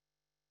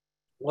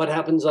 what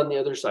happens on the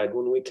other side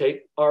when we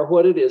take our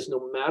what it is,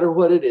 no matter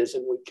what it is,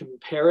 and we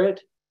compare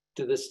it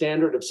to the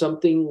standard of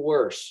something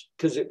worse,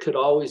 because it could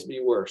always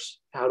be worse?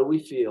 How do we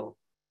feel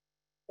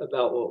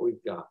about what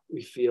we've got?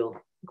 We feel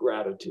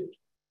gratitude.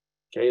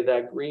 Okay,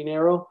 that green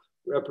arrow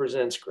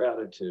represents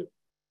gratitude.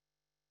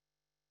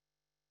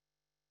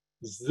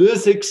 Is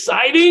this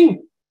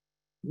exciting?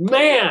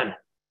 Man,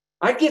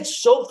 I get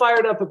so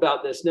fired up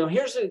about this. Now,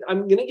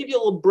 I'm going to give you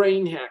a little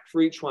brain hack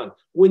for each one.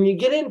 When you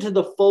get into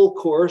the full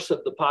course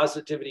of the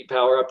Positivity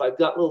Power Up, I've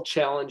got little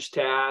challenge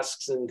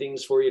tasks and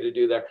things for you to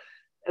do there.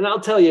 And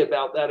I'll tell you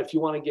about that if you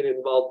want to get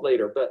involved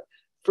later. But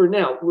for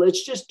now,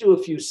 let's just do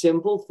a few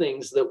simple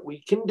things that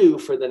we can do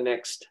for the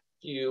next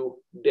few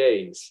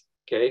days.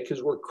 Okay,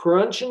 because we're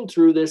crunching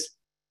through this.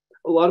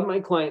 A lot of my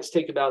clients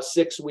take about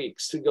 6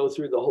 weeks to go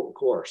through the whole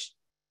course.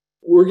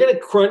 We're going to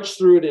crunch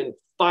through it in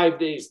 5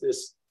 days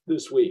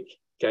this week.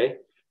 Okay,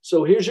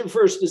 so here's your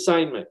first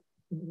assignment.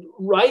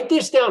 Write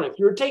this down. If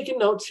you're taking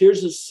notes,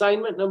 here's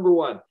assignment number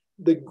 1,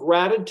 the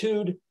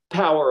gratitude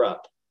power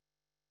up.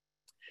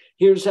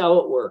 Here's how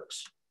it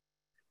works.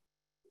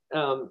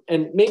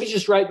 And maybe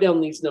just write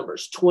down these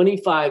numbers: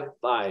 25,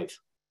 5.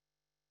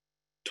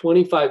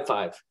 25,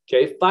 5.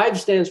 Okay, 5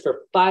 stands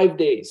for 5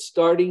 days,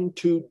 starting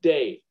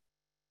today.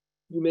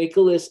 You make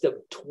a list of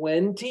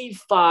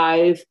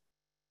 25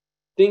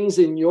 things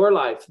in your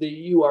life that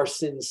you are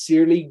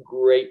sincerely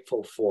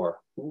grateful for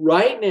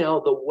right now,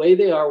 the way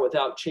they are,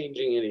 without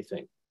changing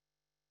anything.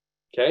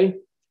 Okay,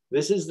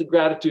 this is the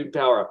gratitude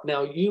power up.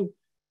 Now,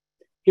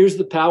 here's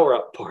the power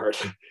up part,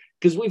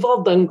 because we've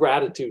all done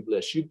gratitude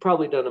lists. You've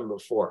probably done them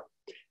before.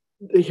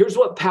 Here's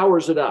what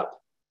powers it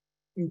up.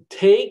 You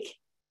take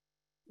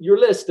your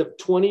list of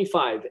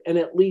 25, and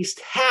at least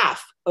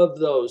half of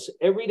those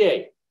every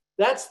day.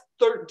 That's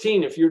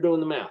 13 if you're doing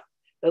the math.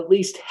 At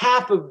least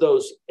half of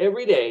those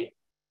every day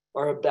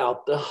are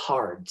about the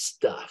hard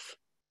stuff.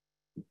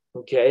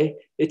 Okay?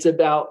 It's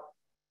about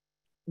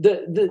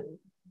the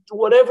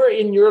whatever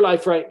in your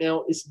life right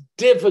now is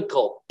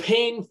difficult,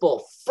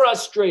 painful,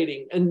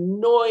 frustrating,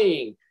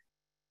 annoying,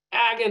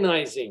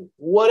 agonizing,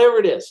 whatever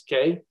it is,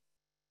 okay?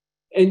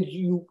 And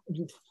you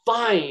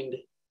find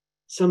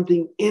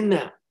something in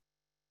that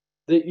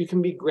you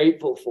can be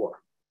grateful for.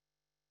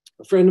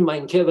 A friend of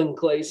mine, Kevin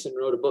Clayson,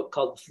 wrote a book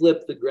called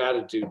Flip the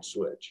Gratitude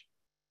Switch.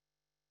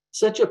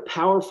 Such a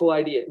powerful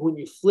idea. When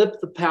you flip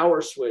the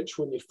power switch,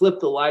 when you flip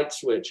the light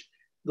switch,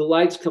 the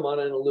lights come on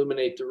and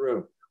illuminate the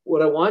room.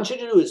 What I want you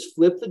to do is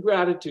flip the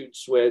gratitude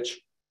switch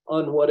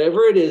on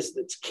whatever it is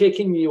that's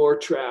kicking your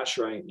trash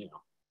right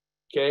now.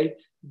 Okay?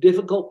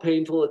 Difficult,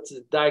 painful, it's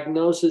a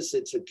diagnosis,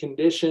 it's a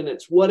condition,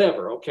 it's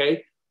whatever,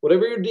 okay?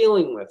 Whatever you're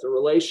dealing with, a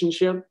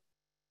relationship,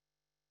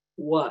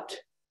 what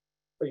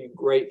are you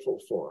grateful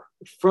for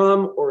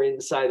from or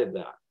inside of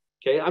that?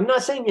 Okay, I'm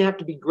not saying you have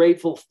to be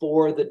grateful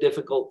for the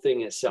difficult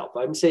thing itself.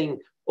 I'm saying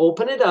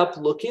open it up,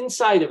 look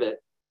inside of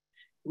it,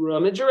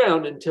 rummage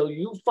around until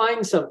you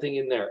find something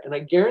in there. And I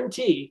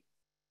guarantee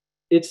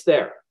it's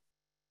there.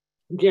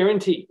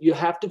 Guarantee. You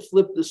have to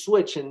flip the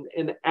switch and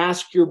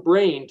ask your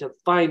brain to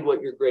find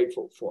what you're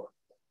grateful for.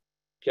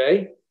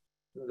 Okay,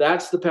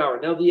 that's the power.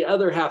 Now, the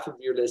other half of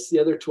your list, the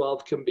other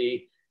 12, can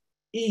be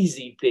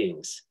easy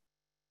things.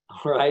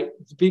 All right.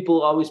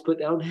 People always put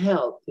down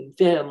health and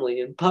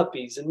family and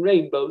puppies and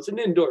rainbows and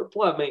indoor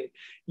plumbing.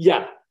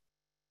 Yeah.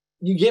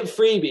 You get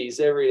freebies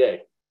every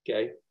day.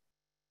 Okay.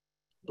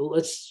 But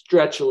let's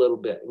stretch a little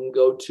bit and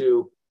go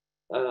to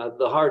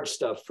the hard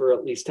stuff for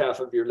at least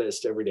half of your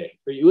list every day.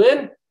 Are you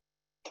in?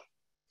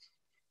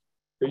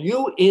 Are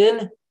you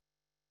in?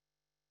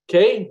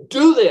 Okay.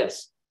 Do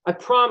this. I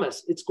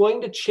promise it's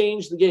going to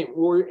change the game.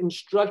 We're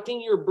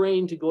instructing your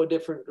brain to go a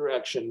different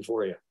direction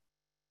for you.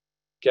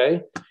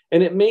 Okay.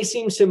 And it may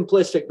seem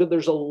simplistic, but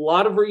there's a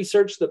lot of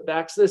research that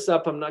backs this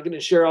up. I'm not going to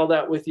share all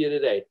that with you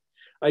today.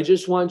 I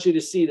just want you to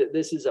see that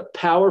this is a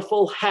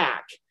powerful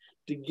hack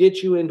to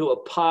get you into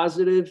a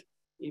positive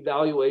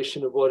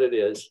evaluation of what it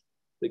is,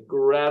 the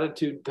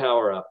gratitude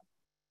power up.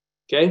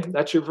 Okay.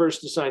 That's your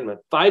first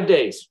assignment. 5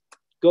 days.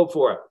 Go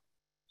for it.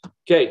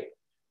 Okay.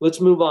 Let's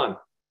move on,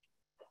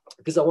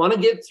 because I want to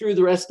get through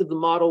the rest of the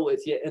model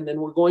with you. And then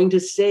we're going to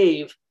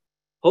save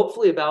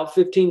hopefully about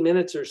 15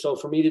 minutes or so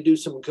for me to do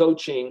some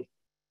coaching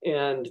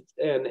and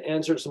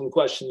answer some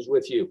questions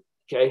with you.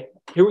 Okay,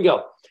 here we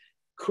go.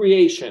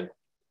 Creation.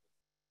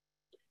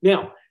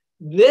 Now,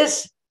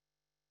 this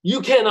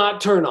You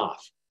cannot turn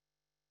off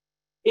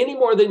any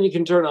more than you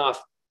can turn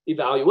off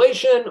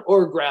evaluation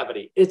or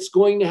gravity. It's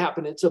going to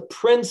happen. It's a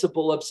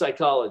principle of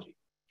psychology,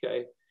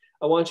 okay?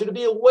 I want you to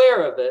be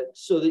aware of it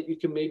so that you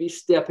can maybe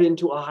step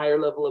into a higher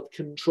level of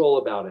control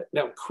about it.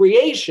 Now,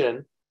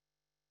 creation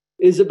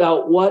is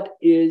about what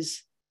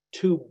is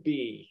to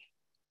be.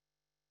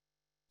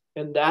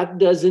 And that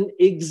doesn't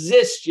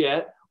exist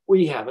yet.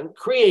 We haven't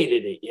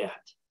created it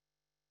yet.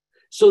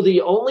 So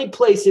the only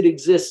place it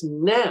exists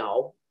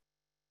now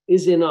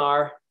is in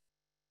our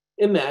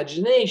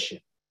imagination.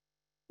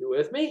 You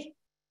with me?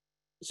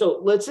 So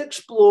let's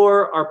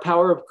explore our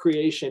power of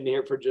creation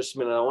here for just a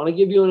minute. I want to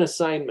give you an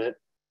assignment.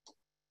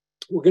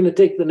 We're going to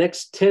take the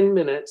next 10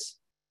 minutes.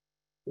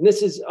 And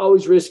this is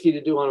always risky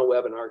to do on a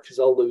webinar because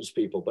I'll lose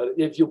people. But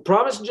if you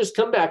promise to just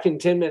come back in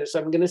 10 minutes,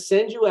 I'm going to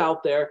send you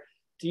out there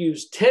to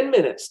use 10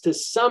 minutes to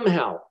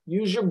somehow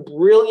use your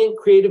brilliant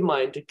creative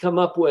mind to come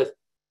up with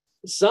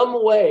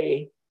some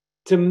way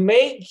to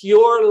make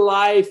your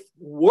life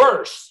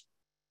worse.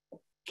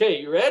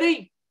 Okay, you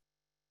ready?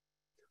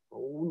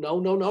 Oh,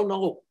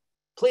 no.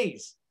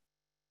 Please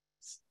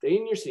stay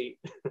in your seat.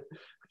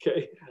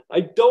 Okay,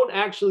 I don't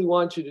actually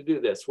want you to do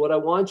this. What I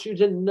want you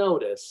to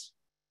notice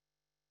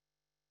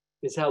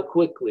is how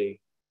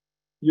quickly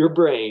your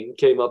brain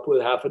came up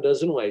with half a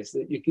dozen ways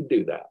that you could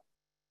do that.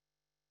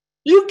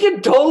 You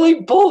can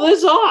totally pull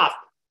this off.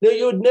 Now,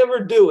 you would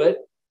never do it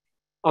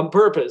on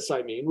purpose.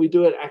 I mean, we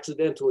do it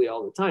accidentally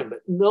all the time.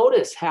 But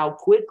notice how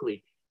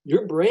quickly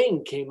your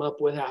brain came up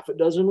with half a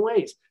dozen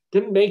ways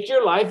to make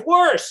your life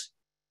worse.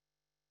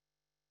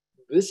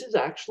 This is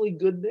actually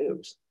good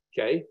news,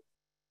 okay?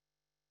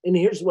 And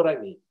here's what I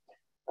mean.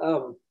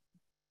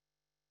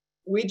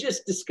 We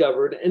just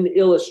discovered and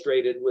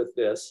illustrated with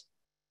this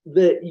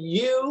that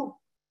you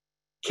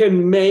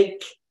can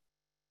make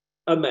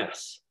a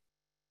mess.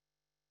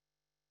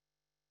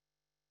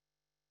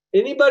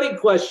 Anybody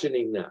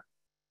questioning that?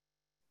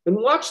 And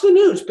watch the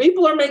news.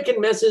 People are making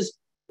messes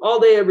all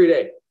day, every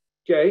day,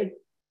 okay?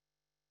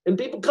 And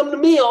people come to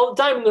me all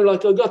the time and they're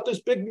like, I got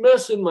this big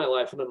mess in my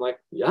life. And I'm like,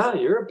 yeah,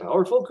 you're a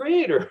powerful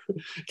creator.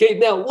 Okay,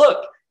 now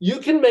look, you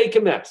can make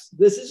a mess.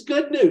 This is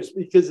good news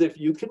because if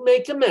you can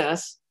make a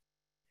mess,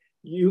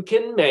 you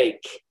can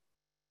make.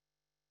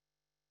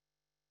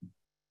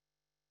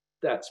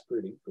 That's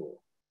pretty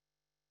cool.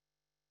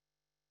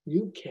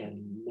 You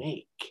can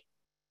make.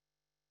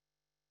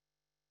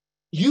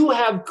 You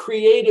have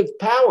creative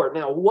power.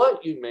 Now,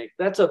 what you make,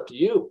 that's up to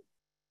you.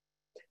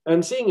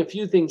 I'm seeing a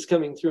few things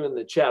coming through in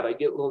the chat. I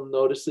get little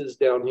notices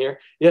down here.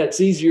 Yeah, it's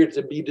easier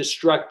to be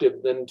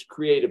destructive than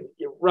creative.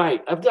 You're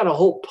right. I've got a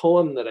whole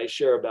poem that I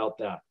share about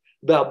that,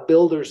 about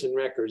builders and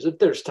wreckers. If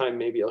there's time,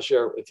 maybe I'll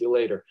share it with you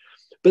later.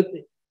 But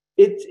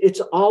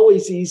it's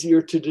always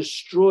easier to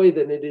destroy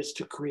than it is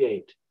to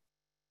create.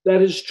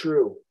 That is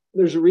true.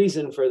 There's a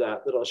reason for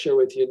that I'll share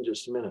with you in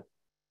just a minute.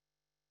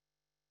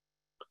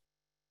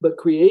 But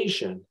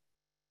creation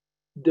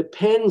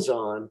depends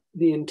on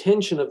the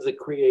intention of the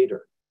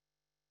creator.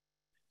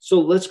 So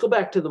let's go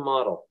back to the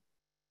model.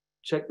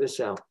 Check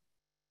this out.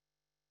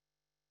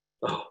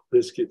 Oh,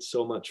 this gets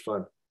so much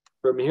fun.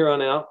 From here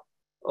on out,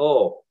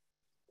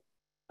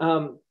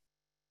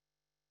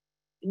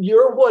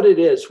 you're what it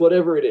is,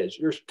 whatever it is,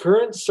 your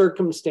current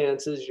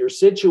circumstances, your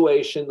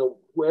situation,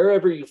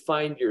 wherever you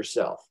find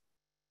yourself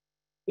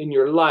in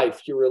your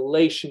life, your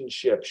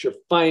relationships, your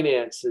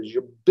finances,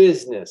 your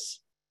business.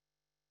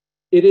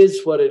 It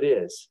is what it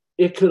is.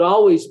 It could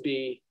always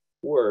be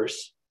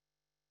worse,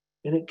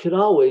 and it could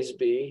always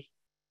be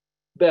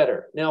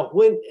better. Now,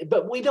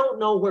 but we don't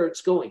know where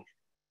it's going.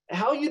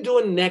 How are you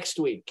doing next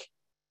week?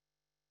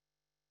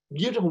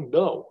 You don't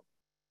know.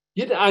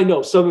 I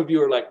know some of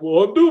you are like,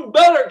 well, I'm doing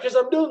better because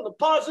I'm doing the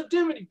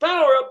positivity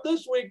power up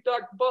this week,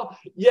 Dr. Paul.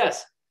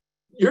 Yes,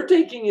 you're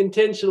taking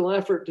intentional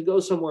effort to go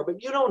somewhere,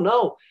 but you don't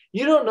know.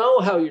 You don't know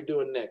how you're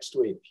doing next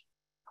week.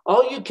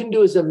 All you can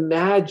do is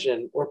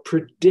imagine or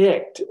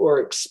predict or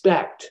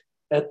expect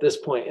at this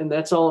point, and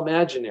that's all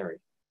imaginary.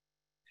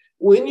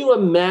 When you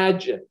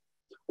imagine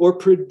or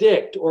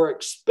predict or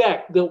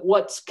expect that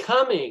what's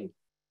coming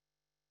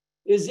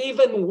is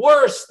even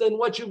worse than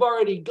what you've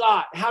already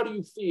got, how do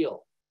you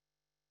feel?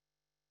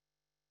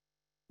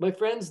 My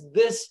friends,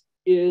 this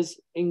is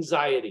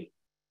anxiety.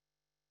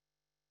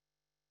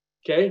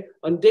 Okay?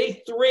 On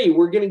day 3,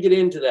 we're going to get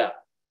into that.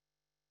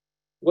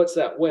 What's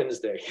that?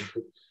 Wednesday.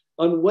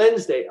 On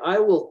Wednesday, I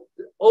will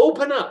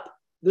open up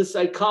the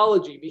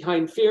psychology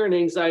behind fear and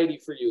anxiety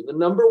for you. The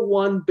number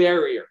one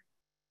barrier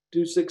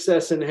to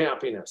success and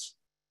happiness.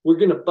 We're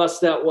going to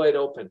bust that wide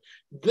open.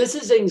 This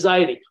is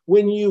anxiety.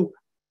 When you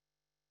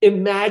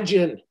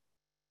imagine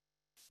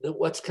that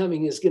what's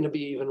coming is going to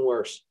be even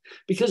worse.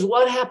 Because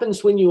what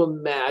happens when you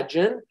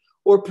imagine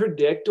or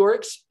predict or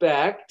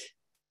expect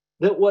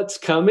that what's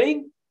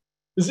coming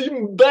is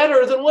even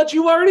better than what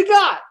you already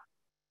got?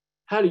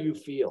 How do you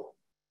feel?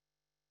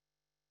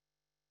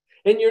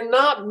 And you're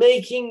not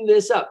making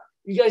this up.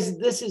 You guys,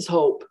 this is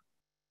hope.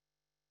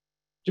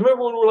 Do you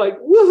remember when we were like,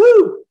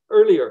 woohoo,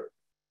 earlier?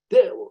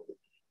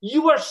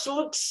 You are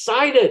so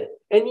excited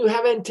and you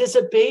have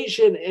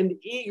anticipation and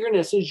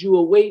eagerness as you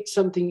await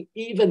something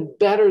even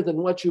better than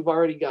what you've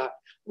already got.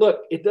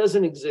 Look, it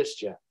doesn't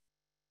exist yet.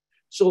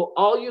 So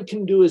all you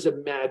can do is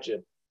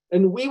imagine.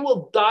 And we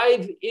will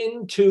dive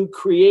into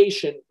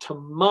creation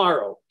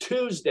tomorrow,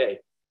 Tuesday.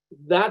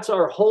 That's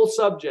our whole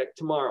subject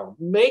tomorrow.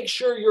 Make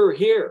sure you're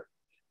here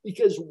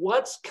because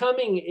what's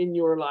coming in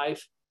your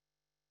life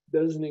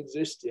doesn't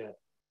exist yet.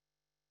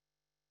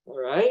 All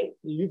right?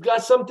 You've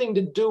got something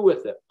to do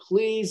with it.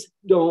 Please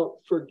don't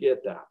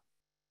forget that.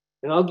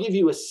 And I'll give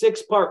you a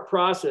 6-part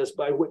process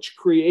by which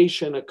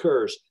creation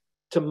occurs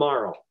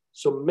tomorrow.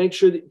 So make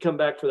sure that you come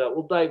back for that.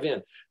 We'll dive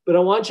in. But I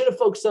want you to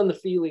focus on the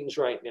feelings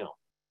right now,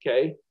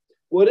 okay?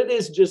 What it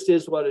is just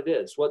is what it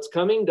is. What's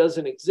coming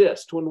doesn't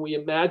exist. When we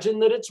imagine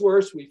that it's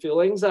worse, we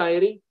feel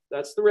anxiety.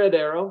 That's the red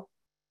arrow.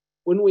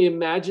 When we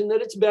imagine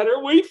that it's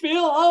better, we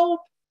feel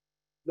hope.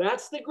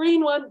 That's the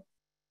green one.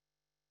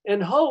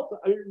 And hope,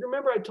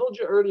 remember I told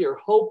you earlier,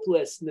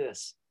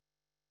 hopelessness.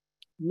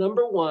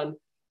 Number 1,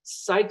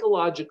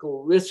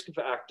 psychological risk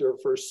factor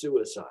for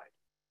suicide.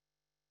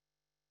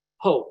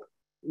 Hope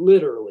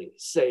literally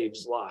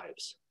saves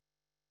lives.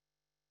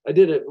 I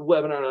did a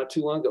webinar not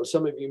too long ago.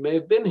 Some of you may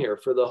have been here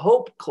for the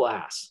hope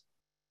class.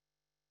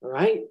 All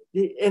right.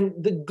 And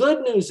the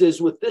good news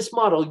is with this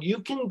model, you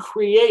can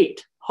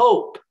create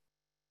hope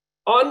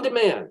on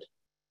demand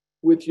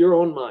with your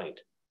own mind.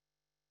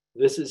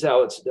 This is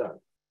how it's done.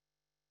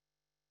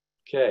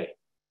 Okay.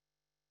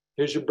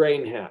 Here's your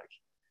brain hack.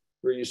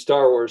 For you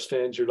Star Wars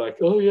fans, you're like,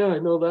 oh yeah, I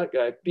know that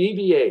guy.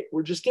 BB-8.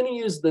 We're just going to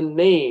use the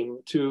name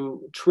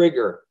to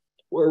trigger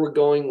where we're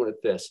going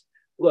with this.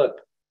 Look,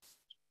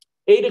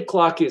 8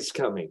 o'clock is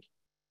coming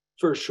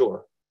for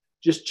sure.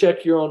 Just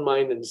check your own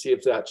mind and see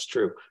if that's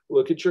true.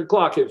 Look at your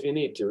clock if you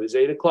need to. Is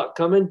 8 o'clock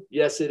coming?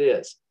 Yes, it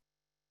is.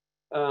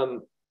 Are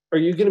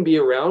you going to be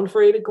around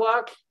for 8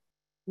 o'clock?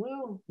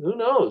 Well, who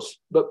knows?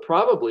 But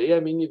probably. I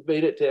mean, you've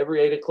made it to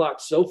every 8 o'clock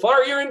so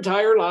far your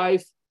entire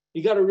life.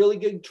 You got a really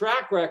good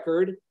track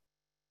record.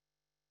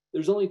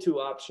 There's only 2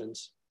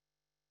 options.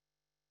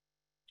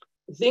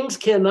 Things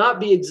cannot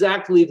be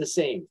exactly the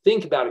same.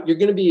 Think about it. You're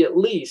going to be at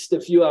least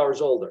a few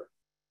hours older,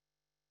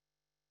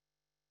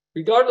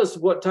 regardless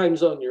of what time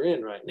zone you're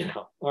in right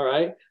now. All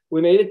right.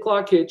 When 8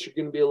 o'clock hits, you're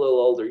going to be a little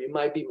older. You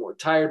might be more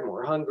tired,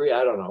 more hungry.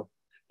 I don't know.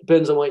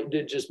 Depends on what you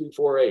did just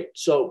before 8.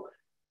 So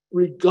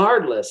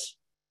regardless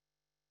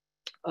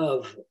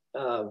of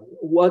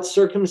what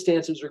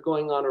circumstances are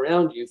going on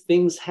around you,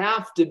 things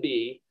have to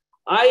be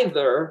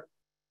either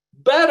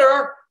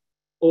better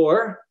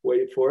or,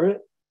 wait for it,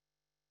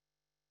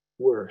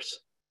 worse.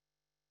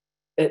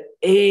 At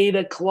 8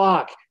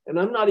 o'clock. And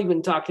I'm not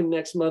even talking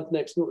next month,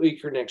 next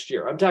week, or next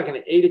year. I'm talking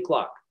at 8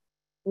 o'clock.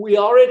 We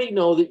already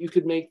know that you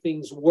could make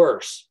things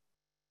worse.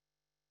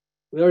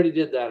 We already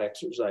did that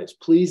exercise.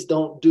 Please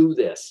don't do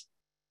this.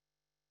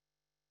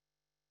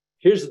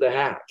 Here's the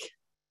hack.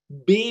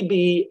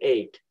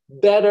 BB-8.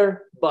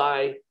 Better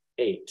by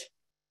 8.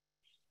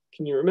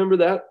 Can you remember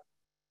that?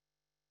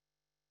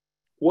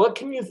 What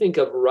can you think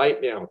of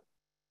right now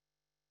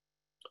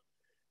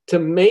to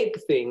make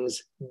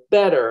things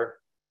better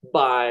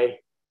by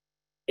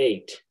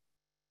 8?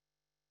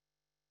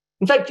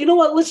 In fact, you know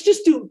what? Let's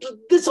just do,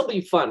 this will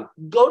be fun.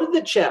 Go to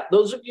the chat.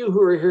 Those of you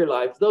who are here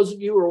live, those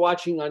of you who are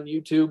watching on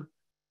YouTube,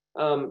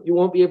 you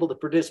won't be able to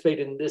participate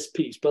in this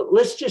piece, but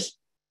let's just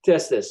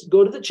test this.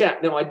 Go to the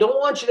chat. Now, I don't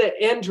want you to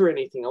enter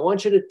anything. I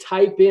want you to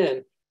type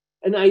in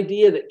an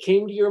idea that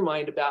came to your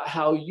mind about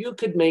how you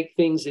could make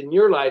things in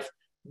your life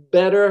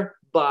better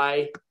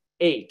by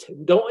 8.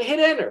 Don't hit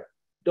enter.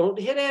 Don't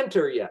hit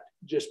enter yet.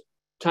 Just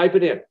type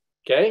it in.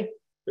 Okay?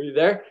 Are you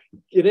there?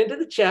 Get into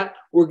the chat.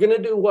 We're going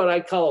to do what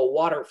I call a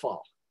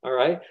waterfall, all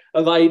right,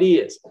 of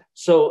ideas.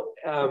 So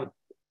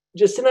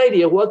just an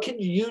idea. What could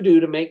you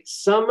do to make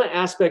some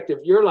aspect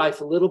of your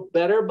life a little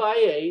better by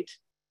 8?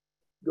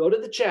 Go to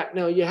the chat.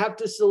 Now, you have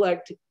to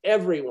select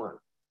everyone,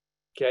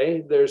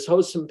 okay? There's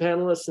hosts and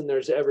panelists, and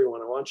there's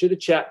everyone. I want you to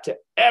chat to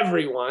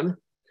everyone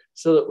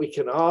so that we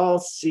can all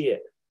see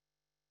it.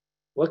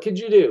 What could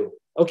you do?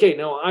 Okay,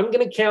 now I'm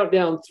going to count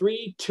down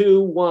 3,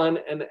 2, 1.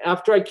 And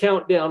after I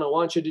count down, I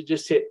want you to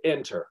just hit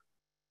enter.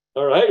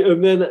 All right.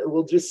 And then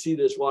we'll just see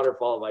this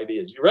waterfall of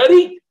ideas. You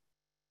ready?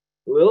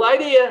 A little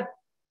idea.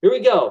 Here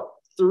we go.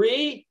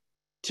 3,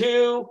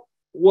 2,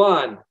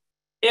 1.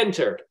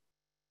 Enter.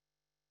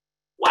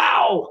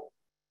 Wow.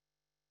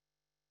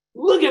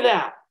 Look at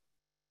that.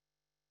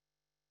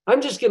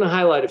 I'm just going to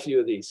highlight a few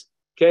of these.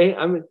 Okay.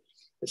 I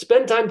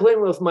spend time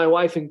playing with my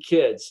wife and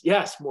kids.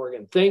 Yes,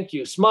 Morgan. Thank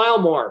you. Smile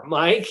more.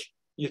 Mike.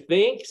 You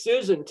think?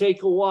 Susan,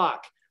 take a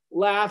walk.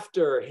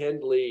 Laughter,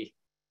 Hendley.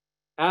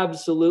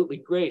 Absolutely.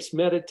 Grace,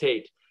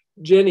 meditate.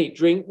 Jenny,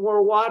 drink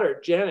more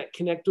water. Janet,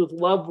 connect with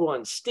loved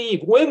ones.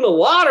 Steve, win the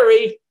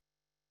lottery.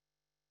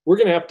 We're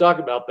going to have to talk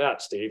about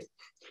that, Steve,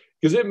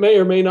 because it may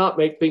or may not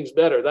make things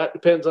better. That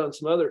depends on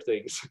some other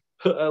things.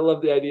 I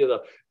love the idea,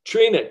 though.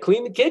 Trina,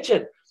 clean the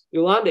kitchen.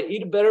 Yolanda,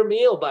 eat a better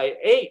meal by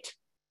 8.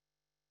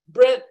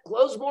 Brent,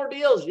 close more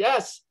deals.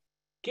 Yes.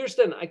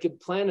 Kirsten, I could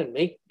plan and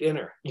make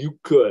dinner. You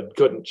could,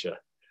 couldn't you?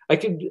 I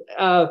could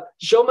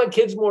show my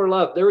kids more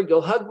love. There we go.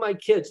 Hug my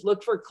kids.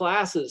 Look for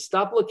classes.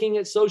 Stop looking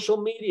at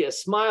social media.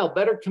 Smile.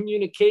 Better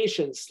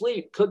communication.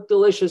 Sleep. Cook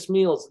delicious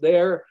meals.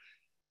 There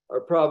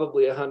are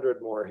probably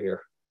 100 more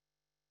here.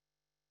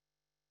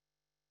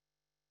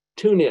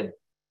 Tune in.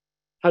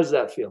 How does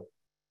that feel?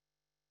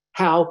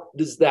 How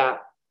does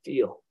that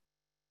feel?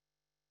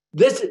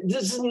 This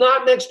is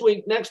not next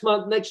week, next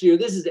month, next year.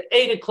 This is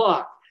 8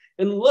 o'clock.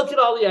 And look at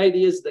all the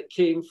ideas that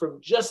came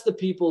from just the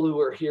people who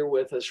are here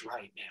with us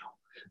right now.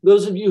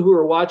 Those of you who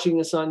are watching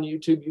us on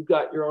YouTube, you've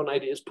got your own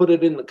ideas. Put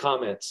it in the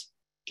comments.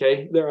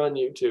 Okay, they're on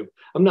YouTube.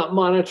 I'm not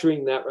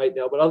monitoring that right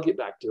now, but I'll get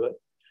back to it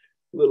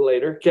a little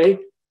later. Okay.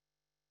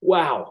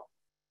 Wow.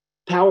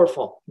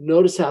 Powerful.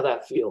 Notice how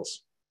that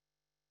feels.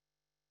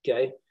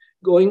 Okay.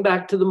 Going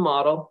back to the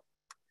model,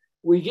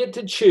 we get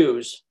to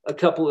choose a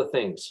couple of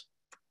things.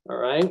 All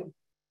right.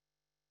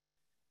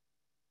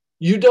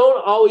 You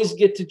don't always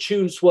get to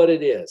choose what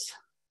it is.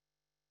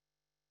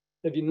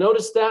 Have you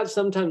noticed that?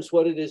 Sometimes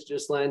what it is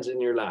just lands in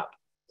your lap.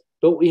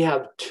 But we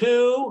have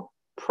two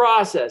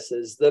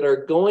processes that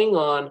are going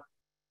on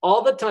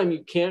all the time.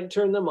 You can't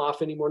turn them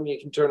off any more than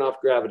you can turn off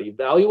gravity.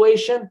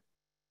 Evaluation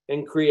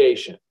and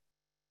creation.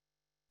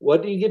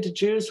 What do you get to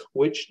choose?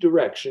 Which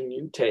direction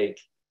you take.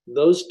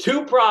 Those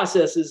two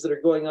processes that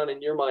are going on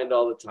in your mind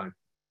all the time.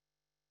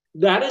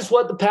 That is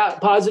what the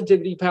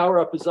positivity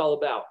power up is all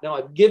about. Now,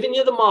 I've given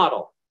you the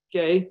model,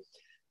 okay?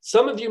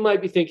 Some of you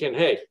might be thinking,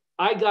 hey,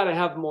 I got to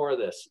have more of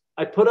this.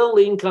 I put a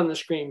link on the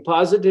screen,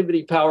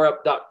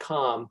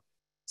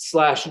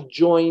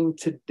 positivitypowerup.com/join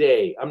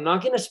today. I'm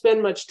not going to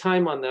spend much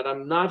time on that.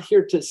 I'm not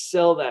here to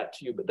sell that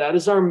to you, but that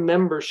is our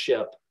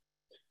membership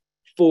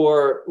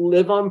for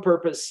Live on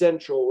Purpose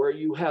Central, where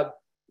you have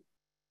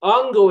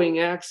ongoing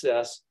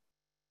access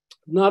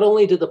not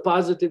only to the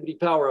Positivity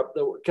Power Up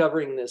that we're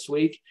covering this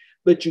week,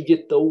 but you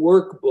get the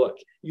workbook.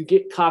 You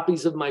get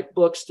copies of my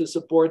books to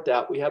support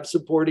that. We have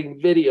supporting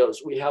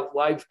videos. We have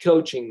live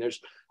coaching. There's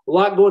a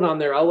lot going on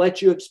there. I'll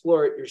let you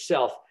explore it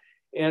yourself.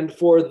 And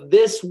for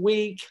this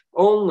week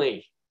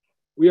only,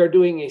 we are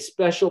doing a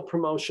special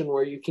promotion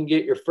where you can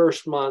get your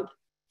first month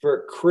for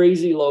a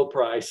crazy low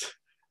price.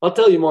 I'll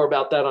tell you more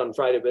about that on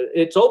Friday, but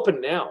it's open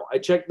now. I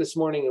checked this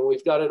morning and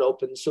we've got it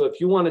open. So if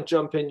you want to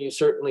jump in, you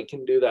certainly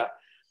can do that.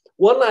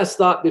 One last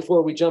thought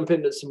before we jump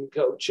into some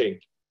coaching.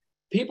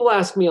 People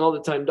ask me all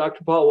the time,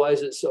 Dr. Paul, why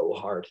is it so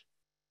hard?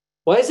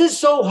 Why is it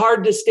so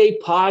hard to stay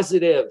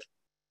positive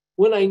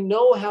when I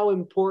know how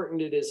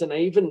important it is? And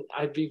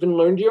I've even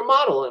learned your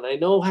model and I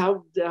know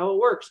how it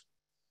works.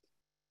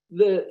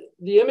 The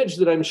image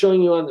that I'm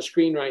showing you on the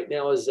screen right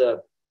now is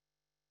a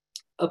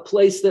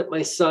place that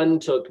my son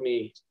took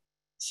me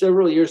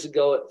several years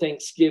ago at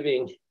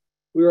Thanksgiving.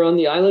 We were on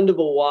the island of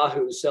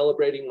Oahu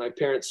celebrating my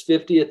parents'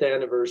 50th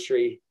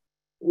anniversary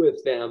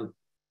with them.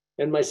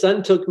 And my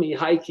son took me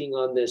hiking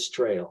on this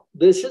trail.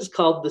 This is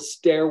called the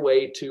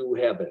Stairway to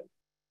Heaven.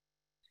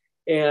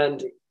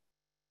 And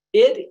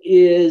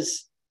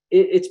it's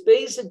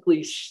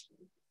basically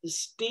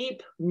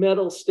steep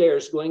metal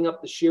stairs going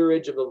up the sheer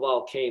ridge of a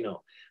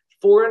volcano,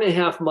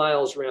 4.5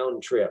 miles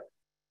round trip.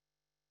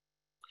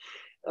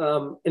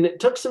 And it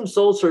took some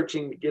soul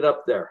searching to get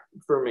up there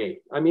for me.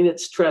 I mean,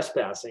 it's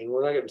trespassing.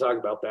 We're not going to talk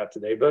about that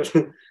today, but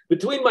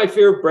between my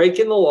fear of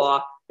breaking the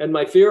law and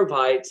my fear of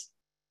heights,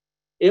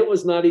 it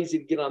was not easy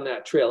to get on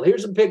that trail.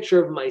 Here's a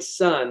picture of my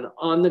son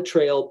on the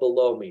trail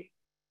below me.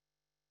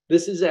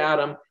 This is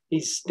Adam.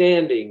 He's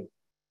standing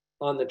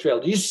on the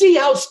trail. Do you see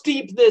how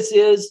steep this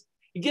is?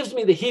 It gives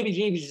me the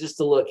heebie-jeebies just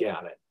to look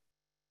at it.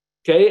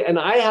 Okay, and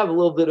I have a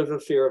little bit of a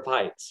fear of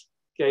heights.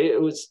 Okay,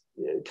 it was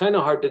kind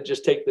of hard to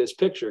just take this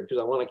picture because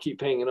I want to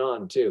keep hanging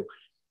on too.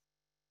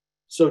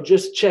 So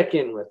just check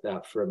in with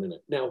that for a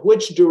minute. Now,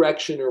 which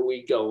direction are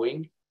we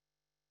going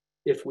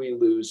if we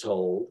lose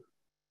hold?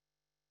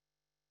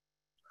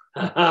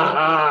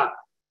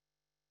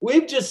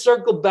 We've just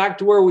circled back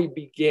to where we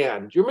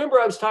began. Do you remember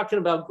I was talking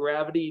about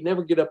gravity? You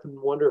never get up and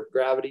wonder if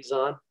gravity's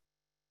on.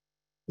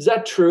 Is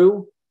that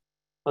true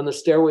on the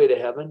stairway to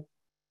heaven?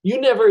 You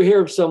never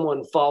hear of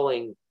someone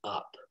falling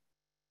up,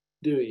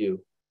 do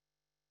you?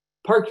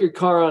 Park your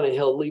car on a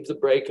hill, leave the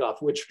brake off.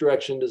 Which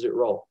direction does it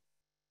roll?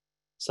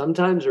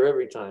 Sometimes or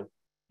every time?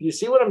 You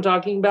see what I'm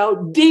talking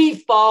about?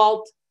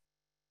 Default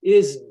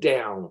is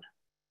down.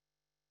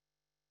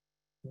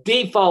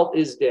 Default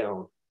is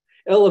down.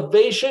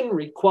 Elevation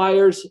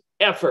requires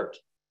effort,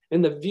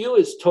 and the view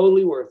is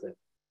totally worth it.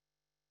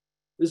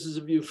 This is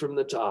a view from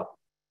the top.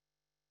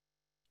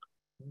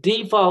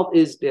 Default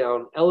is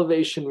down.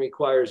 Elevation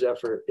requires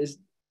effort.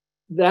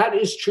 That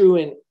is true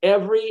in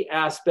every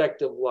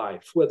aspect of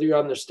life, whether you're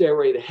on the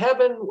stairway to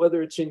heaven,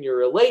 whether it's in your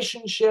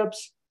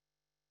relationships.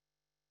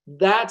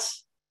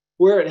 That's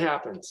where it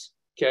happens,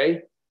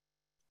 okay?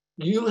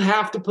 You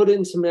have to put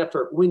in some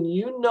effort. When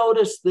you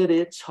notice that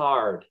it's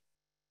hard,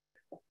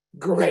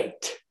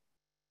 great.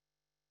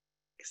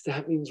 Because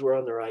that means we're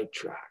on the right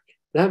track.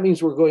 That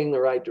means we're going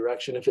the right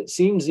direction. If it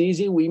seems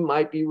easy, we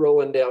might be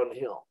rolling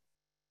downhill.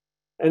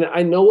 And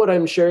I know what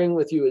I'm sharing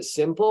with you is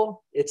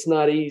simple. It's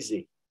not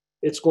easy.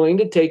 It's going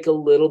to take a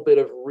little bit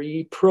of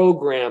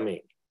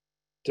reprogramming.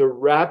 to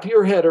wrap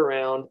your head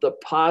around the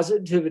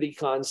positivity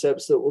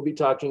concepts that we'll be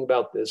talking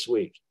about this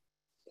week.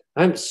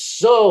 I'm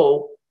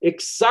so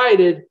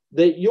excited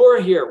that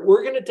you're here.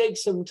 We're going to take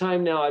some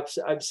time now.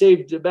 I've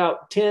saved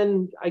about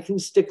 10. I can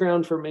stick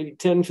around for maybe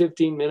 10,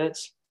 15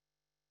 minutes.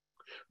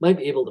 Might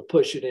be able to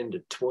push it into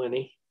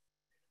 20.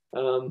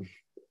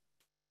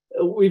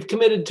 We've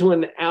committed to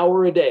an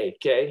hour a day,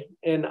 okay?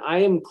 And I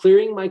am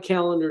clearing my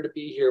calendar to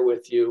be here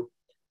with you.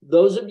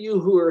 Those of you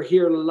who are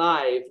here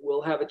live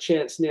will have a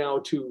chance now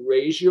to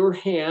raise your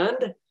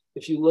hand.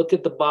 If you look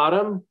at the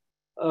bottom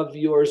of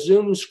your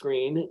Zoom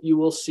screen, you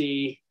will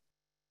see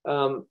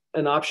an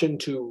option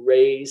to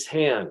raise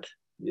hand.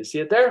 You see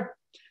it there?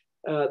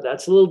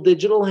 That's a little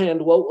digital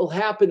hand. What will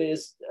happen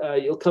is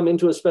you'll come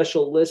into a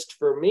special list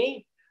for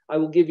me. I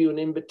will give you an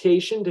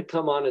invitation to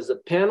come on as a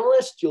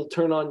panelist. You'll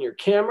turn on your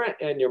camera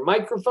and your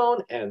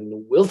microphone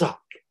and we'll talk.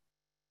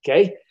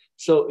 Okay?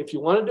 So if you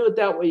want to do it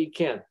that way, you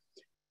can.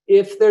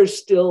 If there's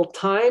still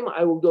time,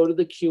 I will go to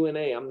the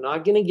Q&A. I'm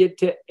not going to get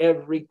to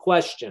every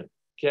question.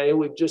 Okay?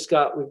 We've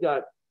got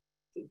a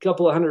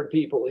couple of hundred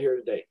people here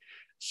today.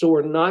 So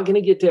we're not going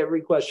to get to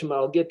every question, but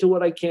I'll get to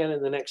what I can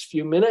in the next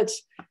few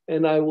minutes.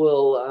 And I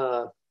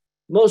will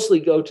mostly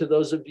go to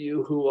those of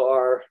you who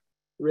are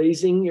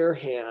raising your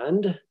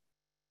hand.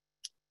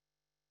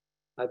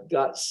 I've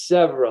got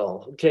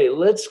several. Okay,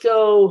 let's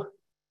go.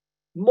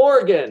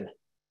 Morgan,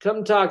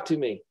 come talk to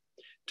me.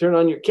 Turn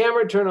on your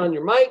camera, turn on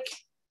your mic,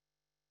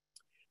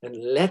 and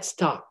let's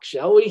talk,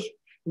 shall we?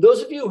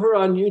 Those of you who are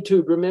on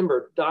YouTube,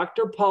 remember,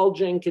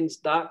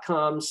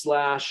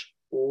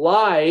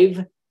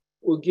 drpauljenkins.com/live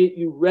will get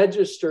you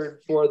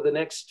registered for the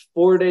next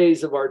 4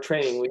 days of our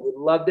training. We would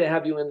love to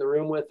have you in the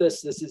room with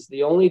us. This is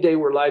the only day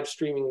we're live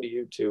streaming to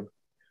YouTube.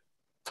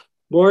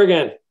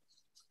 Morgan.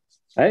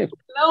 Hey.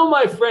 Hello,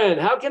 my friend.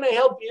 How can I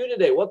help you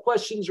today? What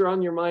questions are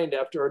on your mind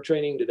after our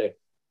training today?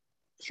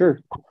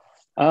 Sure.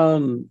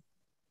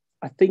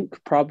 I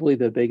think probably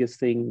the biggest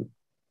thing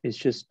is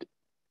just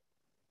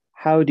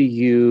how do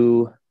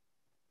you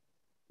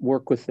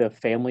work with the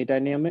family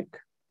dynamic?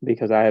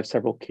 Because I have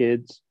several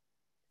kids.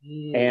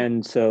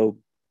 And so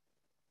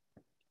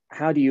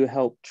how do you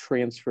help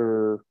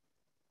transfer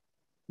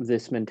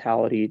this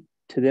mentality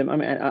to them? I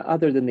mean,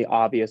 other than the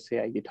obvious,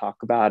 yeah, you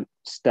talk about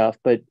stuff,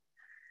 but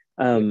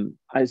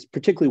as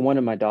particularly one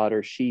of my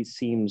daughters, she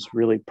seems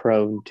really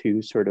prone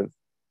to sort of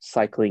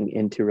cycling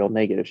into real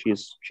negative.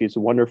 She's a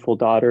wonderful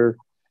daughter.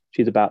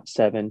 She's about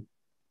 7.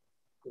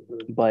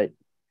 But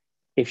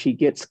if she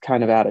gets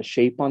kind of out of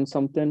shape on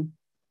something,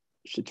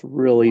 it's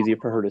real easy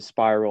for her to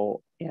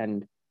spiral.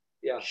 And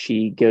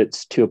she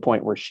gets to a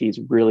point where she's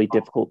really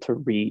difficult to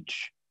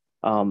reach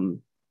to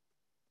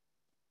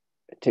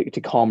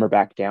calm her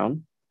back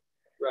down.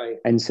 Right.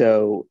 And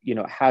so,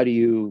 how do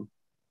you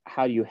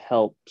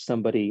help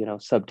somebody,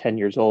 sub 10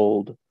 years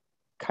old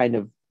kind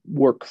of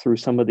work through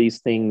some of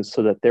these things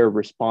so that their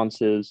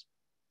responses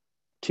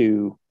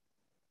to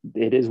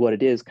it is what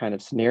it is kind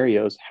of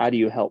scenarios, how do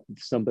you help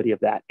somebody of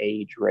that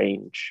age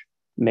range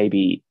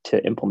maybe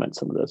to implement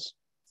some of this?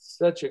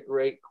 Such a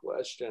great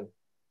question.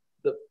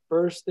 The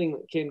first thing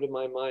that came to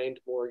my mind,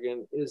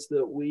 Morgan, is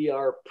that we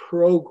are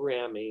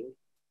programming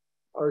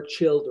our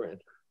children,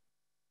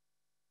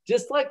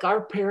 just like our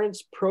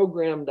parents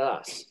programmed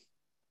us.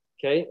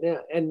 Okay.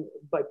 Now, and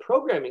by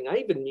programming, I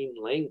even mean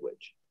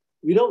language.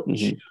 We don't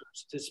choose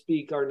to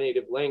speak our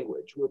native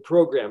language. We're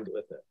programmed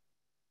with it,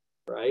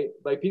 right?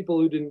 By people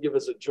who didn't give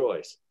us a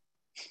choice.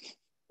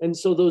 And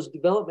so those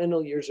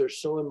developmental years are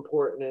so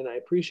important. And I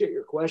appreciate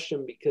your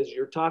question because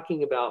you're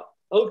talking about,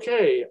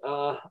 okay,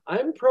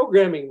 I'm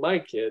programming my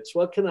kids.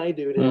 What can I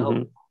do to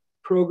help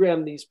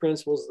program these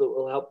principles that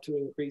will help to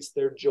increase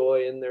their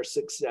joy and their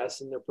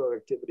success and their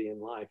productivity in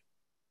life?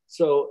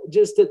 So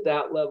just at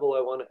that level,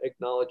 I want to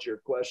acknowledge your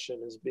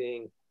question as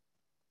being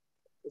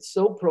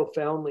so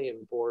profoundly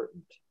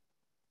important.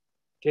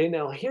 Okay,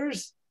 now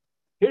here's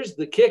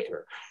the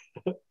kicker.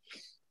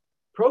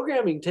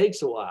 Programming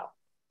takes a while.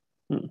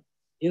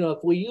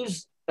 If we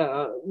use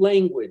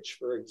language,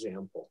 for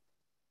example,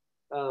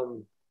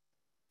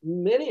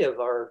 many of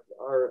our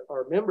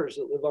members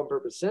that live on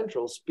Purpose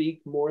Central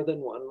speak more than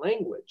one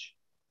language.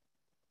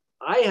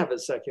 I have a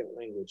second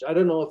language. I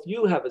don't know if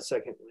you have a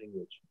second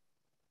language.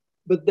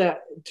 But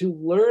that to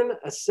learn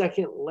a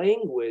second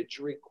language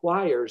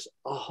requires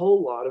a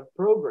whole lot of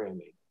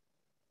programming.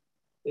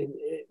 And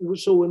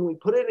so when we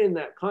put it in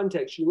that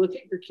context, you look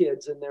at your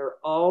kids and they're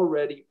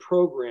already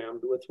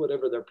programmed with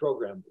whatever they're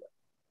programmed with.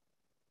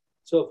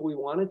 So if we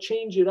want to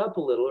change it up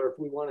a little, or if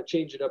we want to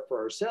change it up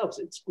for ourselves,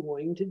 it's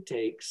going to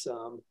take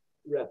some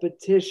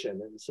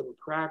repetition and some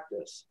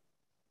practice.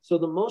 So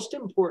the most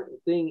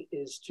important thing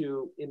is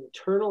to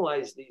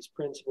internalize these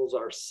principles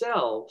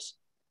ourselves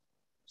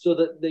so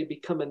that they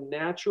become a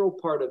natural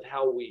part of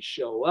how we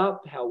show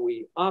up, how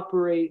we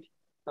operate,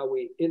 how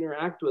we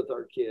interact with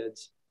our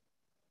kids.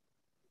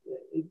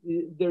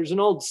 There's an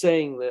old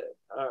saying that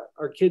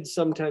our kids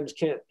sometimes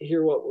can't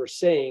hear what we're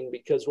saying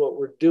because what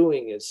we're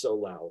doing is so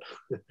loud.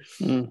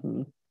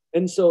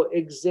 And so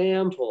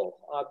example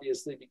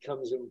obviously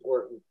becomes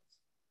important.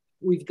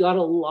 We've got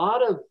a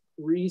lot of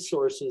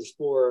resources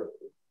for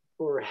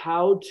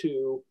how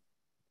to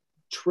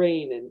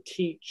train and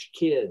teach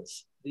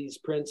kids these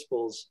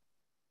principles.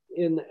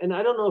 And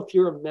I don't know if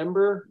you're a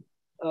member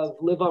of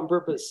Live on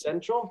Purpose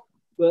Central,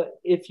 but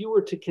if you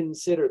were to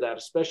consider that,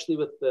 especially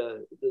with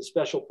the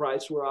special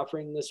price we're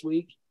offering this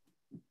week,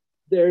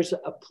 there's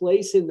a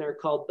place in there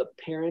called the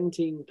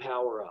Parenting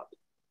Power Up.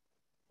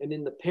 And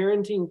in the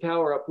Parenting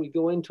Power Up, we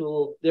go into a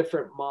little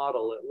different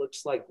model. It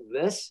looks like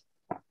this.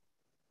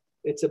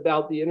 It's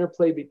about the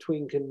interplay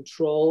between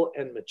control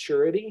and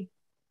maturity,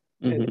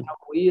 and how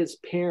we as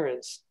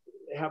parents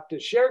have to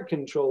share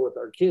control with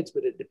our kids,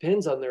 but it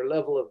depends on their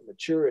level of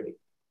maturity.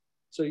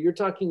 So you're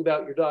talking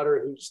about your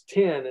daughter who's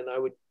 10, and I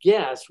would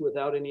guess,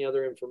 without any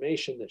other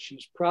information, that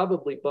she's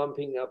probably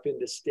bumping up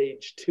into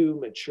stage 2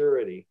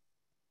 maturity.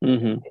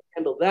 We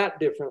handle that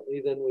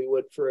differently than we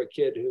would for a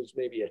kid who's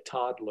maybe a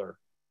toddler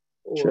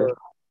or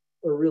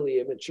really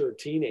immature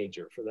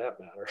teenager, for that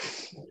matter.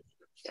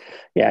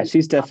 Yeah,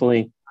 she's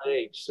definitely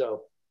age.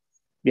 So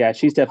yeah,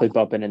 she's definitely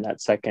bumping in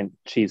that second.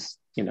 She's,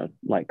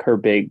 like her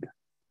big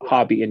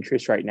hobby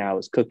interest right now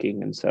is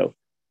cooking, and so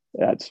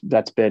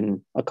that's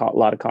been a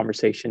lot of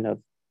conversation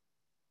of,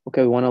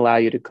 okay, we want to allow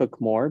you to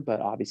cook more, but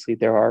obviously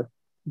there are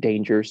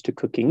dangers to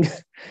cooking,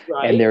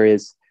 and there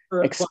is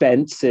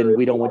expense, and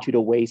we don't want you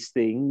to waste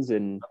things,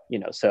 and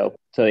so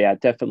yeah,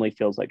 it definitely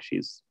feels like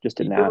she's just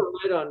in that. You're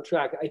right on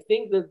track. I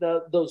think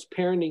that those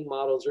parenting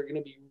models are going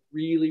to be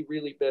really,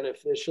 really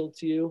beneficial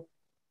to you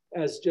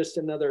as just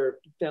another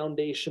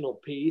foundational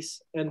piece,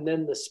 and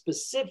then the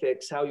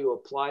specifics, how you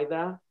apply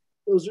that,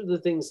 those are the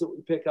things that we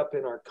pick up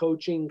in our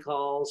coaching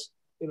calls,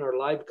 in our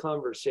live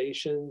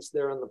conversations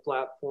there on the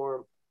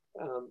platform,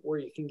 where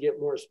you can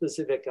get more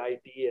specific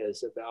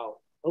ideas about,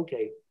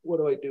 okay, what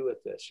do I do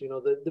with this?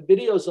 The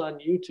videos on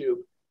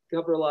YouTube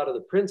cover a lot of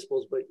the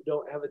principles, but you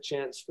don't have a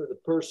chance for the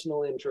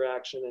personal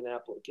interaction and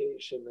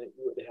application that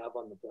you would have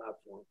on the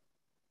platform.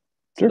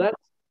 Sure. So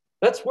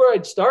that's where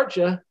I'd start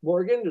you,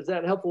 Morgan. Does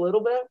that help a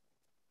little bit?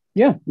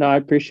 Yeah, no, I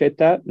appreciate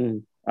that.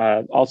 And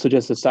also,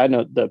 just a side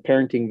note, the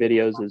parenting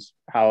videos is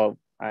how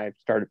I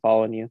started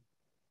following you.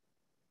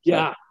 So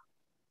yeah.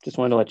 Just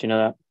wanted to let you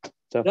know that.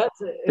 So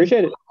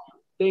appreciate it.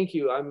 Thank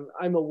you.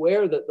 I'm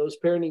aware that those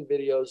parenting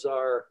videos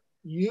are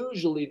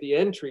usually the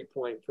entry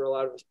point for a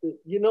lot of us.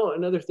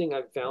 Another thing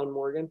I've found,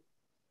 Morgan,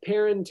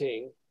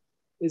 parenting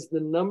is the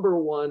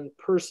 #1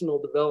 personal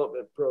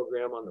development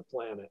program on the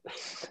planet.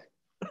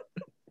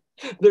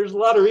 There's a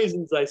lot of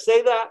reasons I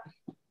say that.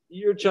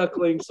 You're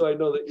chuckling, so I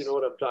know that you know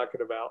what I'm talking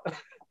about.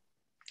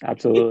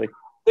 Absolutely.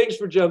 Thanks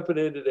for jumping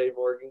in today,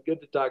 Morgan. Good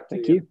to talk to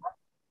you. Thank you.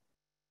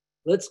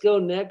 Let's go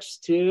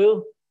next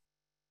to,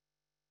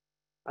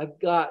 I've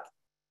got,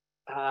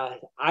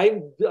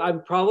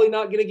 I'm probably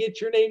not going to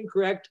get your name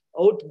correct,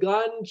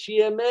 Otgan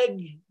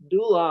Chiemeg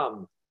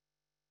Dulam.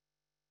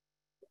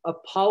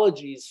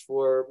 Apologies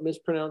for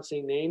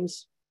mispronouncing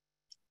names.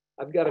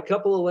 I've got a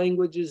couple of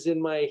languages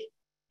in my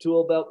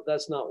tool belt, but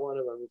that's not one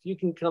of them. If you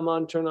can come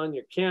on, turn on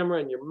your camera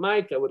and your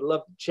mic, I would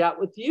love to chat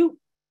with you.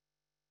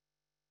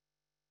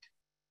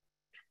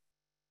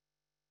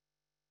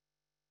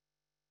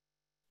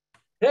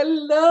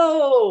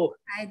 Hello.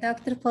 Hi,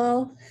 Dr.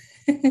 Paul.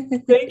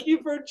 Thank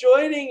you for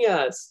joining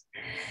us.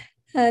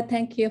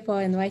 Thank you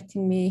for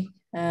inviting me.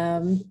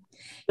 I'm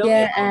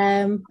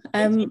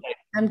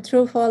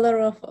true follower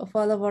of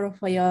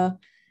your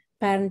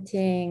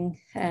parenting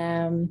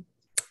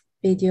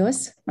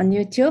videos on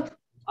YouTube.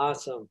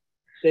 Awesome.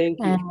 Thank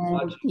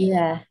you.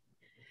 Yeah.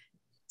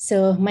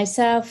 So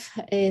myself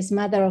is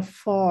mother of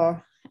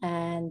 4,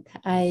 and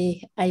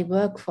I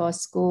work for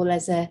school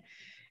as a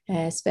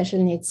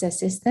special needs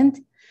assistant.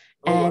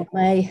 And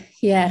I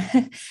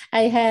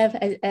have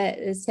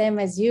same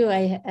as you.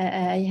 I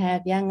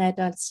have young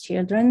adults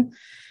children,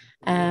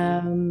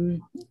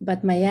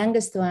 but my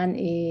youngest one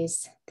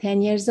is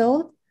 10 years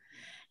old,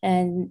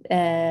 and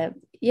I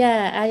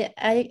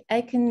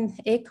can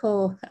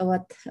echo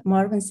what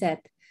Marvin said.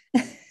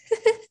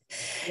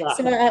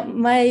 So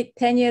my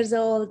 10 years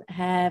old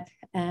have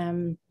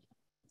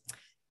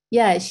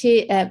I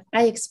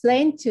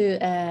explained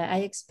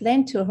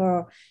to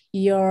her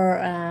your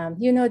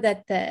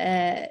that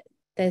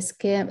the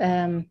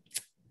scheme,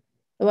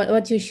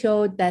 what you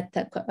showed, that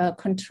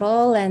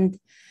control and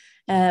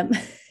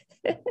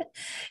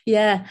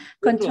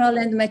control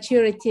and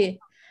maturity.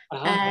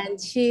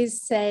 And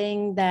she's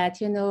saying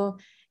that,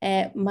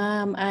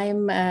 Mom,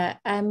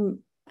 I'm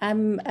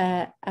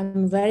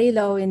very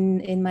low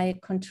in my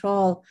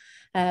control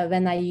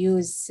when I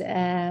use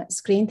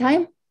screen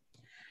time.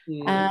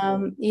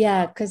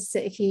 Because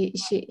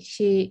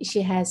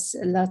she has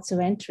lots of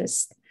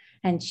interest,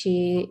 and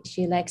she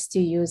likes to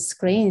use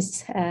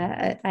screens,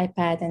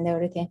 iPad and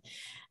everything,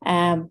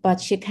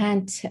 but she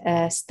can't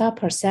stop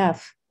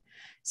herself.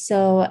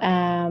 So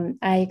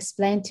I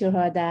explained to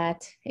her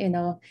that,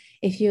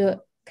 if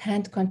you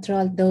can't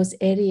control those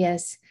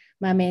areas,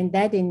 Mommy and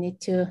Daddy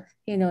need to,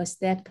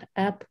 step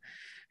up.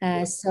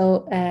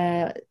 So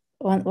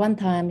one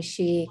time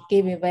she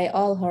gave away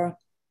all her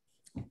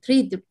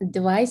 3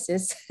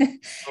 devices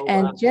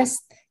and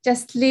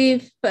just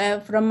leave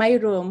from my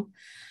room.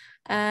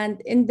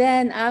 And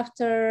then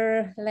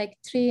after like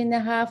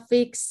 3.5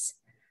 weeks,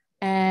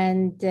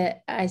 and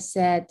I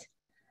said,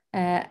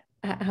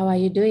 how are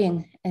you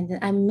doing? And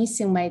I'm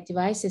missing my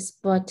devices,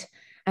 but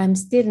I'm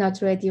still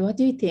not ready. What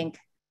do you think?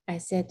 I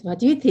said, what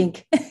do you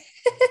think?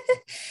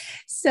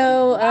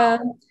 So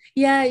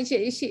yeah,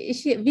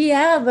 we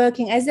are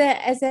working as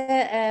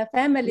a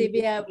family.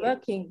 We are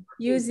working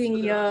using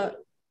your,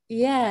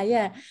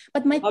 yeah.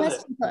 But my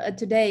question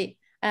today,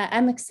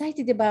 I'm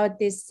excited about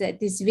this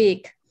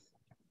week.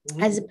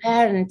 As a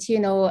parent, you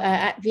know,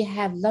 we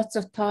have lots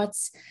of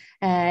thoughts.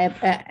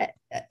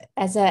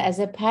 As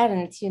a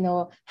parent, you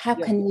know, how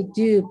can we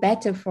do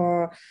better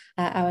for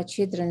our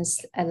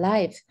children's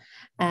life?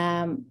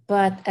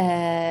 But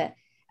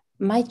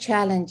my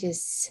challenge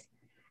is,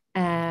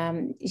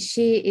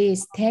 she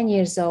is 10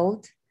 years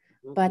old,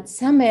 but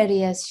some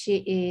areas she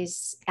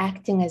is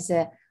acting as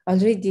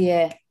already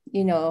a,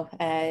 you know,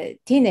 a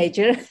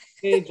teenager.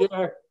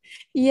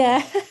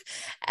 Yeah,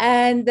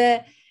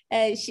 and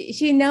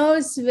she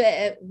knows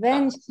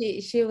when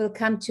she will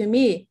come to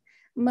me,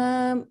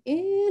 Mom.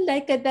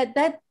 Like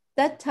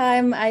that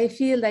time, I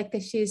feel like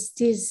she's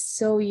still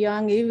so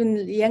young,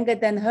 even younger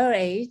than her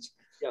age.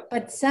 Yeah.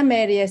 But some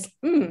areas,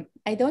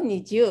 I don't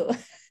need you.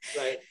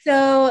 Right.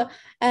 So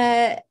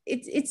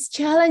it's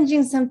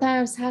challenging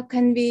sometimes. How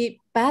can we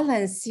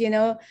balance? You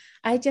know,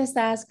 I just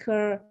ask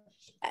her,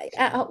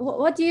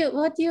 what do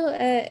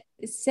you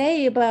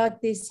say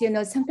about this? You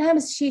know,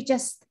 sometimes she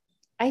just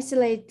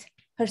isolate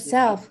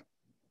herself.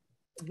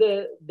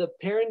 The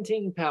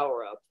parenting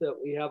power up that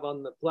we have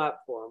on the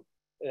platform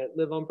at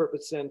Live on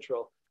Purpose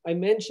Central, I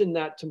mentioned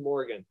that to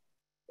Morgan,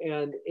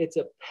 and it's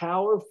a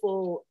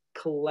powerful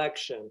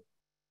collection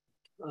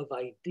of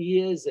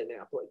ideas and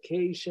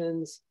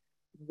applications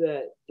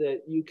that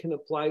you can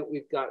apply.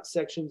 We've got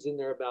sections in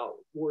there about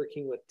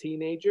working with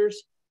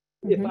teenagers.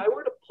 Mm-hmm. If I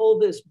were to pull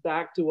this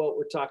back to what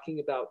we're talking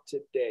about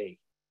today,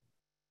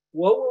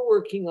 what we're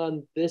working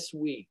on this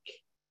week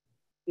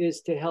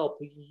is to help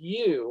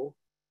you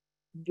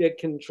get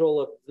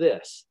control of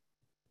this.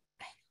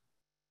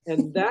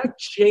 And that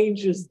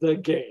changes the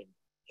game,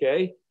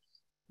 okay?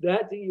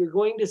 That you're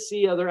going to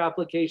see other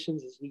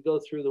applications as we go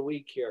through the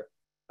week here.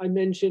 I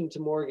mentioned to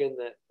Morgan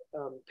that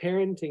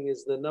parenting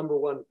is the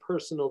 #1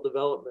 personal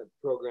development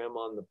program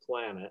on the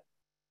planet.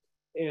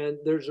 And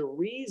there's a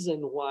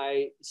reason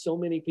why so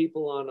many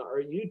people on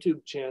our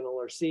YouTube channel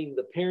are seeing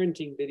the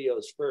parenting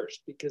videos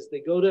first, because they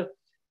go to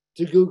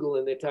Google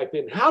and they type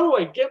in, how do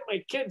I get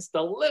my kids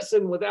to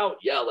listen without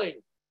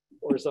yelling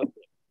or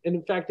something? And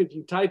in fact, if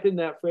you type in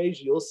that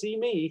phrase, you'll see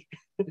me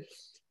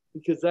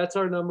because that's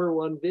our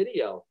 #1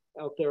 video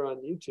out there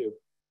on YouTube.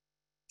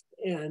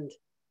 And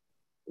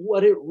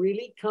what it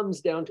really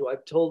comes down to,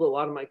 I've told a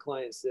lot of my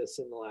clients this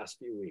in the last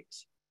few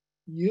weeks,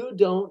 you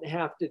don't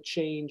have to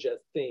change a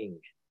thing.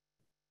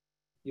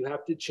 You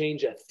have to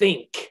change a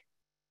think.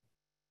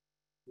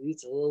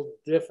 It's a little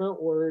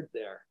different word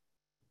there.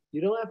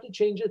 You don't have to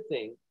change a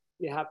thing.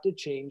 You have to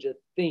change a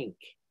think.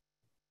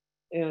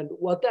 And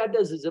what that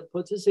does is it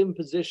puts us in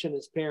position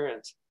as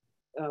parents.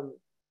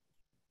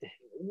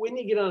 When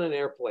you get on an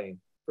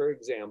airplane, for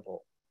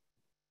example,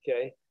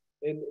 okay,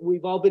 and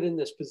we've all been in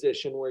this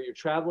position where you're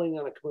traveling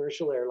on a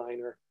commercial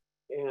airliner,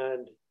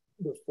 and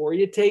before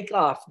you take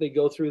off, they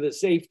go through the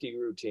safety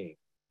routine,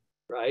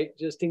 right?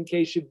 Just in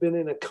case you've been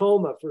in a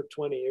coma for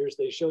 20 years,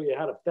 they show you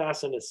how to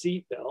fasten a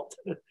seatbelt.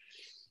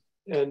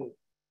 and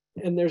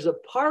there's a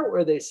part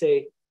where they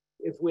say,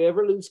 if we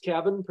ever lose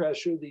cabin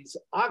pressure, these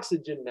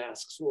oxygen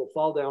masks will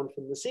fall down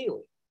from the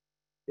ceiling.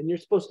 And you're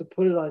supposed to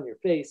put it on your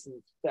face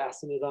and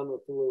fasten it on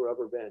with a little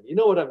rubber band. You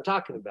know what I'm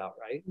talking about,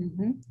 right?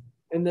 Mm-hmm.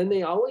 And then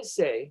they always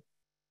say,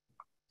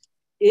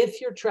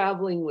 if you're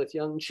traveling with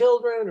young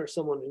children or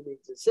someone who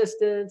needs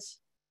assistance,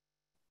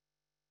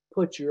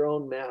 put your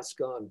own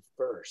mask on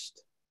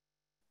first.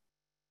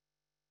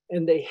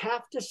 And they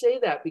have to say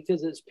that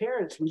because as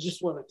parents, we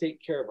just want to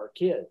take care of our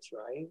kids,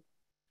 right?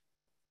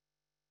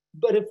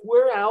 But if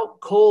we're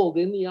out cold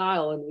in the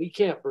aisle and we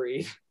can't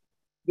breathe,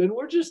 then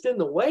we're just in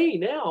the way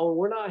now and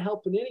we're not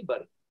helping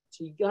anybody.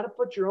 So you got to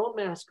put your own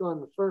mask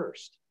on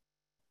first.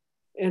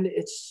 And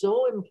it's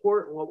so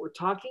important what we're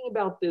talking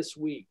about this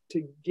week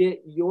to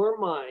get your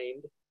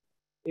mind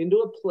into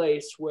a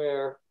place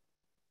where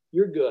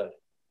you're good,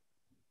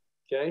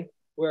 okay?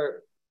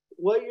 Where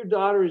what your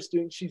daughter is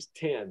doing, she's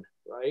 10,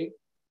 right?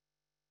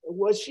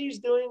 What she's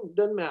doing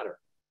doesn't matter.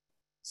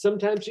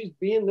 Sometimes she's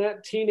being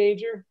that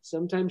teenager.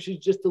 Sometimes she's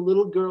just a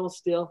little girl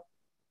still.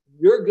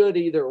 You're good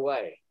either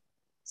way.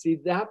 See,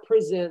 that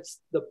presents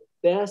the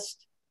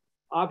best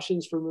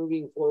options for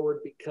moving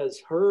forward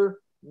because her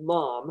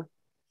mom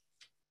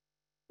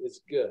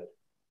is good,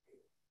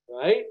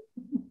 right?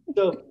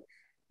 So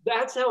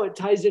that's how it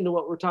ties into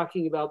what we're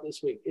talking about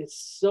this week. It's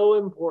so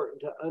important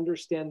to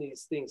understand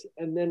these things.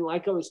 And then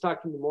like I was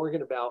talking to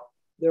Morgan about,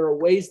 there are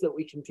ways that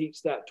we can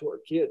teach that to our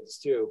kids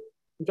too.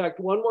 In fact,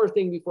 one more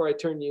thing before I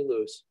turn you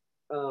loose.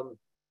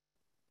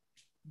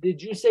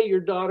 Did you say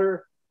your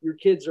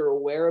kids are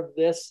aware of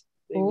this?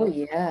 Oh,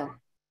 yeah.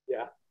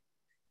 Yeah.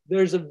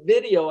 There's a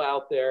video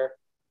out there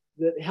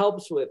that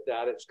helps with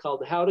that. It's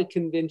called How to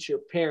Convince Your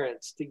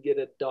Parents to Get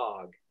a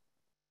Dog.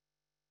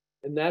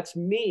 And that's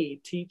me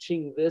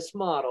teaching this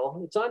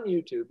model. It's on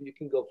YouTube. You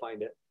can go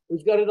find it.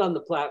 We've got it on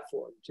the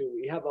platform too.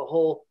 We have a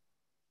whole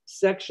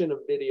section of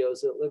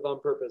videos that Live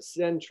on Purpose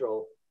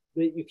Central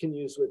that you can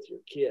use with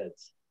your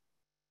kids.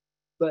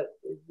 But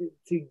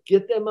to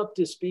get them up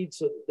to speed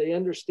so that they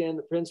understand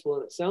the principle,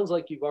 and it sounds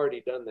like you've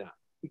already done that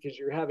because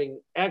you're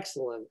having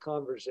excellent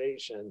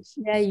conversations.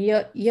 Yeah,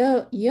 your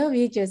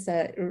videos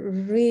are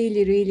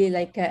really, really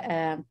like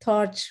a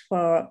torch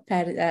for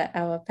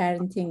our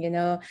parenting, you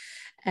know.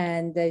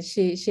 And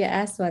she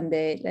asked one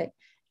day, like,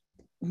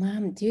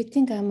 Mom, do you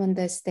think I'm on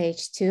the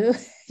stage too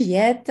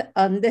yet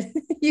on the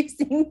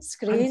using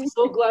screen? I'm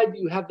so glad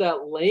you have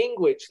that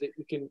language that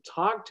you can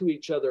talk to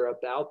each other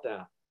about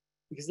that,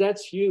 because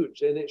that's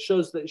huge. And it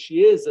shows that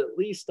she is at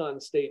least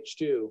on stage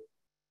 2,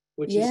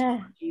 which is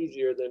much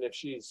easier than if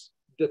she's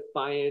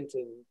defiant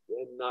and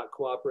not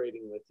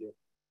cooperating with you.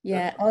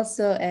 Yeah,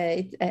 also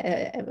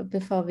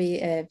before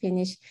we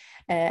finish,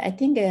 I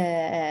think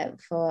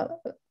for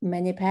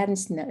many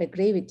parents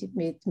agree with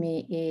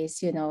me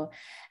is, you know,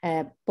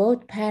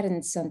 both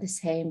parents on the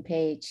same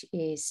page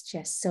is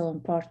just so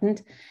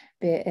important.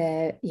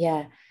 Because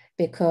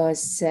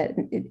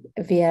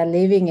we are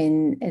living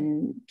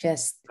in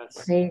just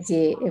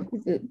crazy,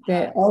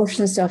 the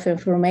oceans of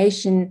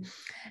information,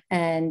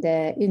 and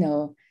you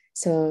know,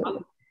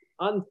 so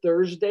on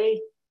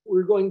Thursday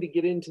we're going to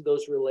get into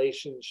those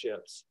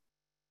relationships,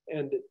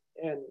 and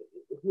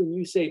when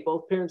you say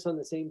both parents on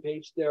the same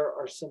page, there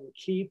are some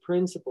key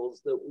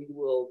principles that we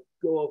will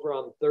go over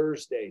on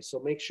Thursday, so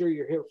make sure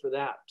you're here for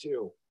that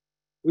too.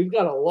 We've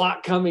got a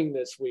lot coming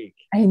this week.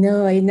 I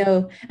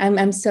know.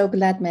 I'm so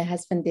glad my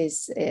husband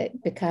is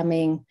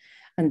becoming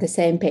on the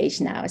same page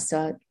now.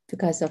 So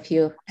because of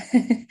you,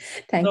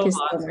 thank you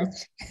so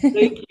much.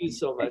 Thank you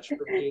so much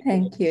for being here.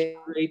 Thank you. It's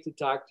great to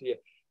talk to you.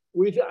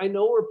 I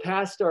know we're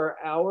past our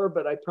hour,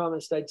 but I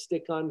promised I'd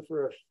stick on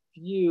for a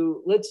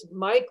few.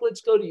 Mike,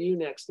 let's go to you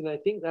next. And I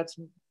think that's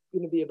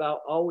going to be about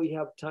all we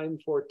have time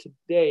for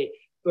today.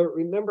 But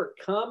remember,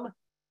 come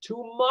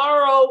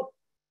tomorrow,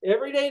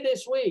 every day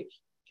this week.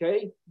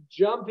 Okay,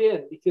 jump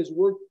in, because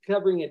we're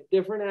covering a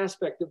different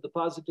aspect of the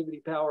Positivity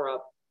Power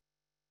Up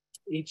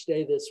each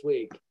day this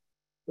week.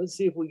 Let's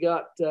see if we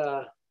got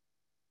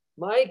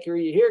Mike. Are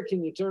you here?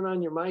 Can you turn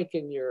on your mic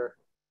and your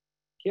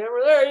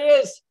camera? There he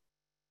is.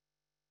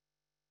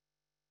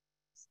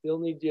 Still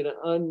need you to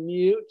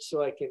unmute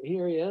so I can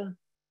hear you.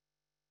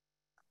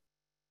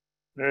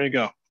 There you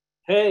go.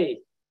 Hey.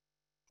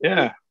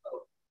 Yeah.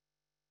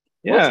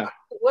 Yeah.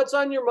 What's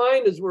on your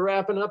mind as we're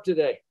wrapping up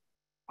today?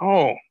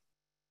 Oh,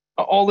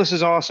 all this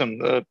is awesome.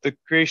 The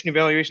creation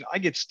evaluation. I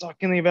get stuck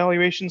in the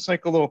evaluation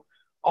cycle, though,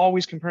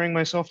 always comparing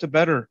myself to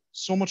better.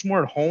 So much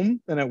more at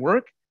home than at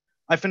work.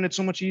 I find it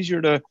so much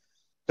easier to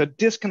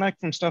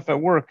disconnect from stuff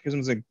at work, because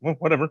I'm like, well,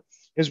 whatever,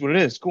 is what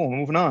it is. Cool, I'm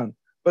moving on.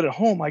 But at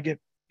home, I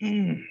get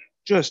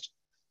just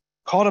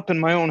caught up in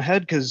my own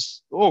head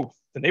because, oh,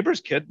 the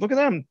neighbor's kid, look at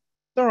them.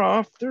 They're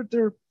off.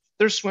 They're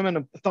swimming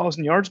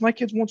 1,000 yards. My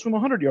kids won't swim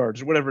 100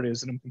 yards or whatever it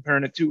is that I'm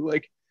comparing it to.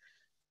 Like,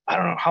 I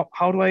don't know, how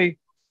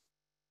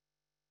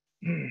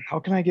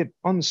can I get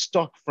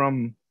unstuck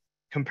from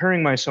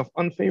comparing myself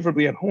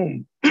unfavorably at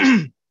home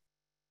when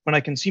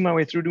I can see my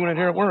way through doing it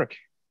here at work?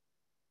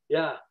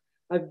 Yeah,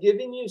 I've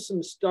given you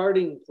some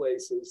starting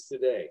places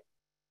today.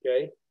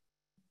 Okay,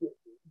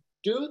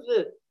 do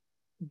the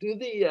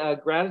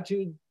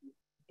gratitude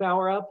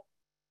power up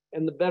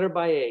and the better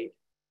by 8.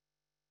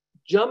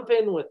 Jump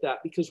in with that,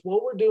 because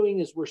what we're doing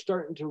is we're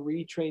starting to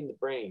retrain the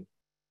brain.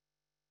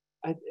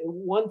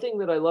 One thing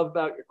that I love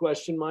about your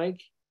question,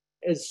 Mike,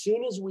 as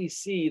soon as we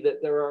see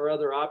that there are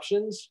other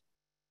options,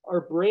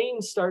 our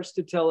brain starts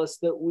to tell us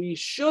that we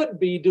should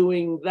be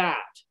doing that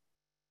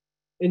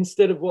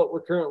instead of what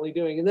we're currently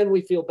doing. And then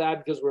we feel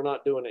bad because we're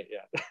not doing it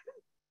yet.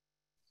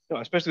 No,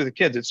 especially with the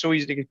kids. It's so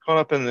easy to get caught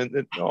up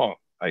in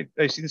I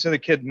see this other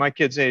kid, my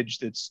kid's age,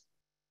 that's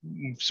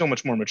so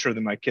much more mature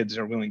than my kids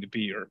are willing to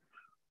be, or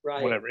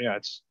whatever. Yeah,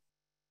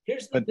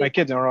 but my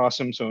kids are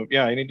awesome. So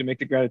yeah, I need to make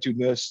the gratitude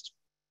list,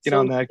 get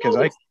on that, because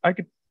I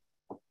could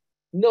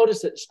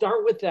notice it.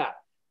 Start with that.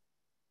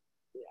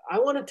 I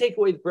want to take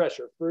away the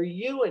pressure for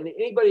you and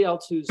anybody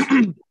else who's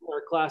in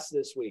our class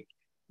this week.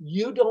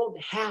 You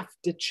don't have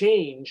to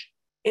change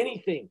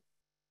anything.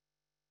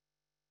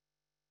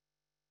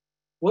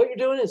 What you're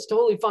doing is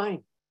totally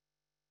fine,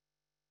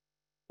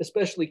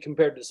 especially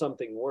compared to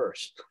something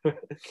worse.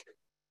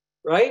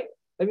 Right?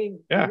 I mean,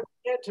 yeah. You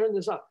can't turn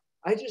this off.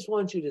 I just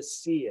want you to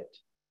see it.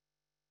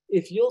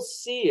 If you'll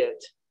see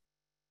it,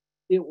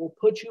 it will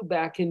put you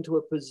back into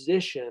a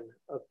position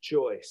of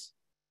choice.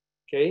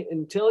 Okay?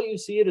 Until you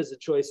see it as a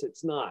choice,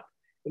 it's not.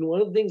 And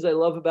one of the things I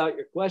love about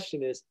your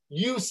question is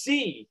you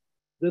see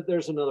that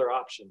there's another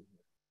option.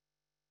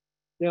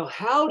 Now,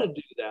 how to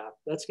do that,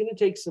 that's going to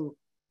take some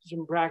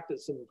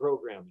practice and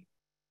programming.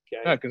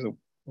 Okay? Yeah, because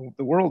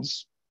the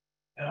world's,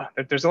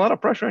 there's a lot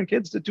of pressure on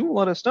kids to do a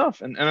lot of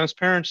stuff, and as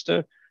parents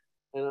to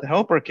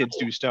help our kids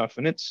do stuff.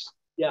 And it's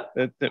Yeah.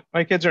 That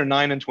my kids are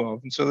 9 and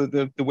 12, and so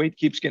the weight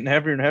keeps getting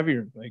heavier and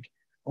heavier. Like,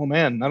 oh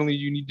man, not only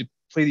do you need to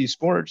play these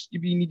sports, you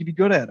need to be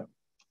good at them.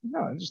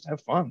 No, just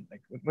have fun.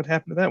 Like, what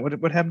happened to that?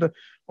 What happened to?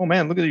 Oh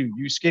man, look at you!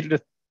 You skated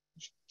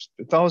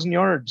 1,000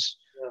 yards.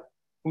 Yeah.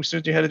 Who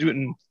said you had to do it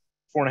in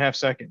 4.5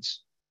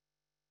 seconds?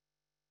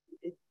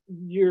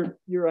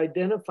 You're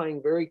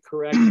identifying very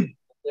correctly.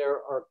 There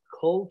are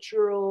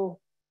cultural,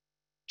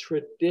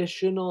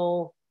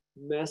 traditional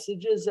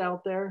messages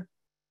out there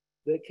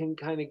that can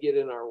kind of get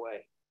in our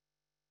way.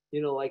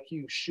 You know, like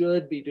you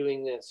should be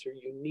doing this, or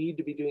you need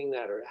to be doing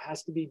that, or it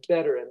has to be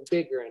better and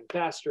bigger and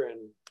faster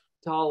and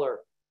taller.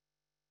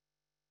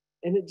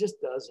 And it just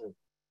doesn't.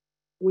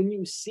 When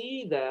you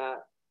see that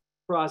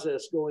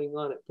process going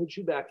on, it puts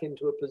you back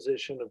into a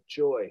position of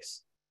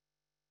choice.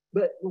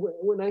 But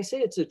when I say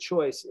it's a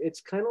choice, it's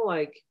kind of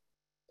like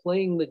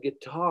playing the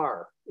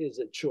guitar is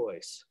a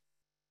choice.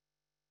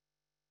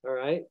 All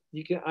right.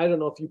 I don't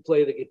know if you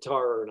play the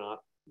guitar or not.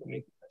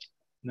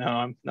 No,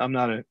 I'm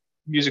not a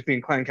musically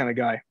inclined kind of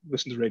guy.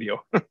 Listen to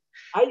radio.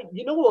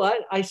 You know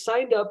what? I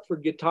signed up for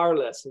guitar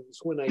lessons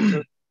when I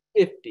turned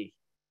 50.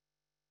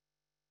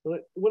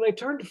 When I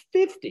turned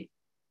 50.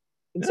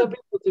 And some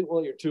people think,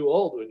 well, you're too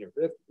old when you're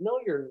 50. No,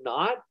 you're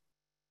not.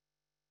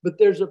 But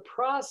there's a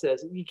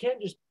process. You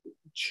can't just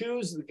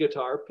choose the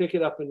guitar, pick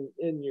it up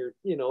in your,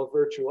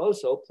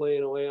 virtuoso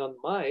playing away on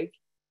the mic.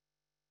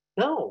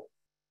 No,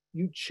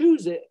 you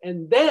choose it,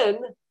 and then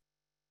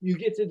you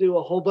get to do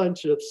a whole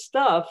bunch of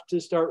stuff to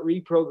start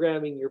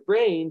reprogramming your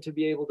brain to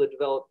be able to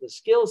develop the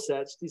skill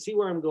sets. Do you see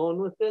where I'm going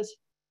with this?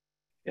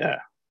 Yeah.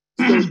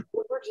 So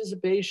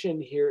participation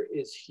here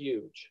is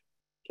huge.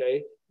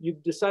 Okay.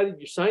 You've decided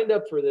you signed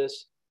up for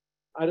this.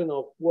 I don't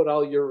know what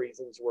all your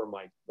reasons were,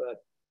 Mike,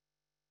 but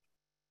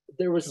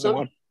there was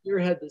something in your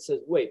head that says,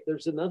 wait,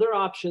 there's another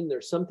option.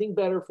 There's something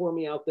better for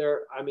me out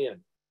there. I'm in.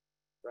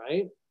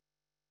 Right.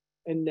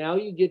 And now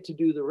you get to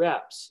do the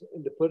reps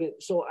and to put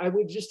it. So I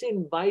would just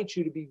invite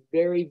you to be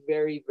very,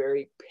 very,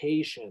 very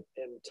patient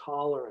and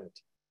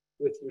tolerant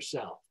with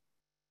yourself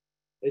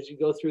as you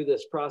go through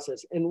this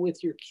process, and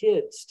with your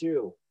kids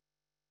too.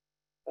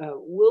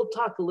 We'll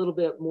talk a little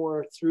bit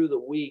more through the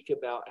week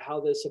about how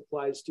this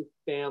applies to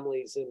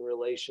families and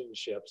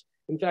relationships.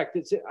 In fact,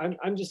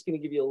 I'm just going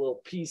to give you a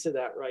little piece of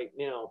that right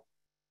now,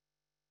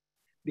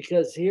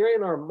 because here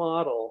in our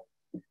model,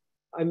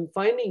 I'm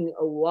finding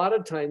a lot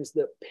of times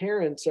that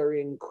parents are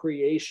in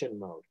creation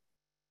mode.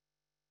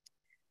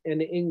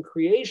 And in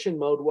creation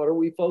mode, what are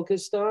we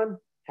focused on?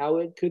 How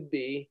it could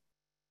be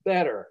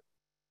better,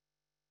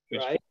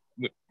 right?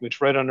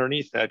 Which right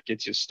underneath that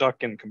gets you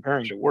stuck in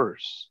comparing to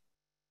worse.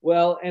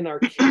 Well, and our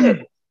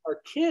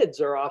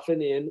kids are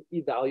often in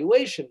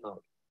evaluation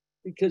mode,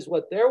 because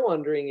what they're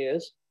wondering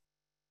is,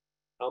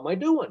 how am I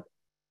doing?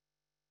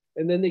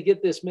 And then they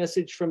get this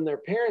message from their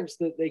parents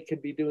that they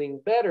could be doing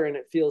better, and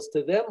it feels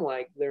to them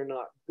like they're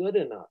not good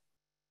enough.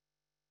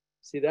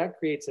 See, that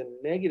creates a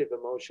negative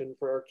emotion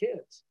for our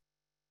kids.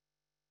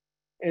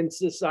 And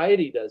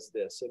society does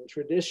this, and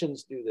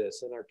traditions do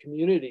this, and our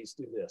communities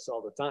do this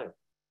all the time.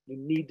 You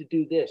need to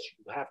do this.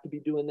 You have to be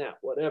doing that,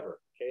 whatever.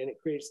 Okay, and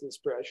it creates this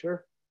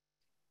pressure.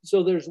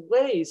 So there's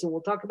ways, and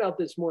we'll talk about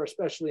this more,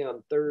 especially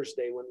on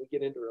Thursday when we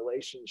get into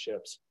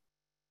relationships.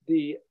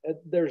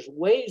 There's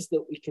ways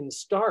that we can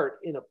start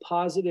in a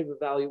positive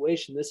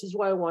evaluation. This is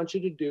why I want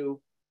you to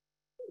do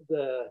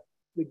the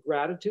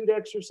gratitude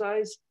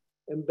exercise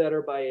and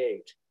better by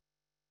 8.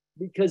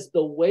 Because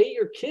the way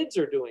your kids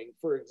are doing,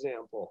 for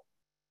example,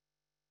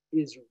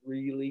 is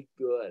really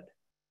good.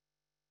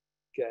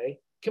 Okay?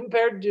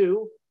 Compared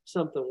to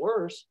something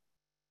worse,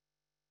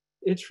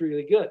 it's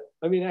really good.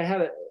 I mean, I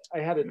had a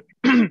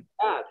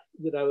dad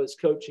that I was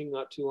coaching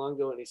not too long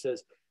ago, and he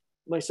says,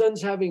 my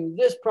son's having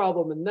this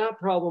problem and that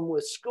problem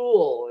with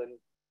school.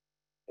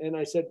 And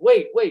I said,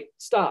 wait,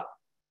 stop.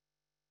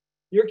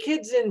 Your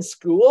kid's in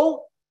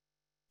school?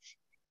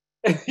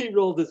 And he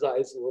rolled his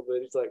eyes a little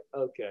bit. He's like,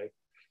 okay.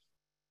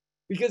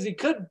 Because he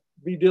could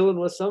be dealing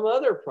with some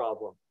other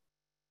problem,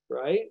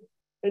 right?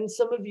 And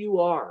some of you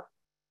are.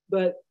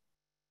 But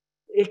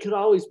it could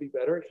always be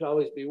better. It could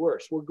always be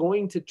worse. We're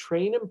going to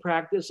train and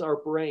practice our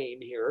brain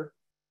here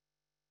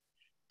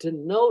to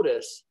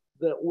notice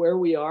that where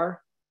we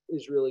are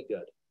is really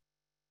good.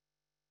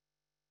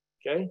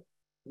 Okay?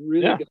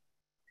 Really good.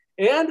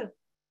 And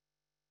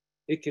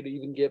it could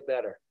even get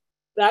better.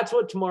 That's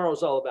what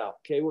tomorrow's all about.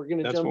 Okay? We're going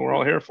to jump. That's what we're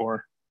all here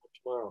for.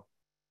 Tomorrow.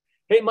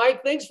 Hey,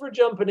 Mike, thanks for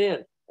jumping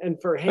in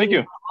and for hanging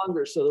out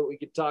longer so that we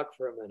could talk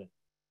for a minute.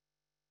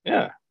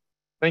 Yeah.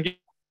 Thank you.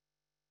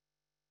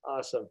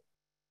 Awesome.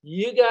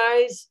 You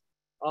guys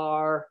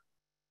are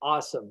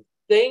awesome.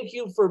 Thank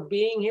you for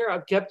being here.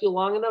 I've kept you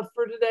long enough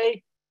for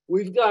today.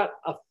 We've got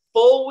a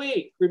full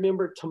week.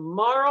 Remember,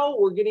 tomorrow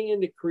we're getting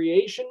into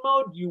creation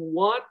mode. You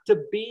want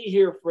to be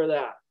here for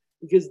that,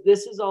 because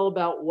this is all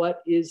about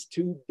what is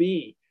to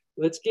be.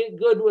 Let's get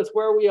good with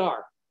where we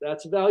are.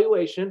 That's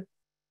evaluation.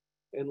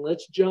 And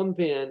let's jump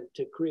in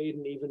to create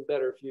an even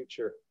better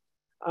future.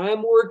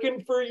 I'm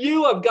working for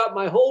you. I've got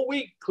my whole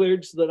week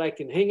cleared so that I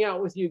can hang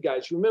out with you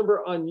guys.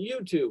 Remember, on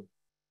YouTube,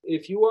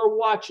 if you are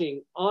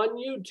watching on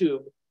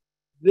YouTube,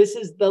 this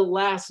is the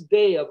last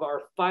day of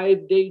our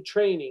 5-day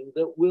training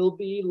that will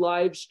be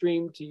live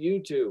streamed to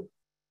YouTube.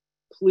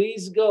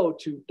 Please go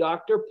to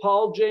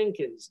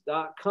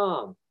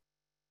drpauljenkins.com,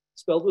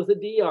 spelled with a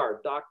DR,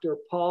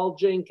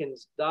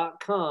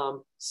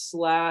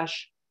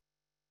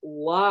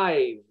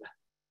 drpauljenkins.com/live.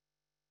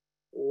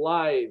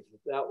 Live.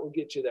 That will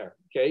get you there.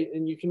 Okay.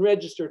 And you can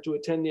register to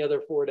attend the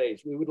other 4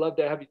 days. We would love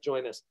to have you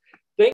join us.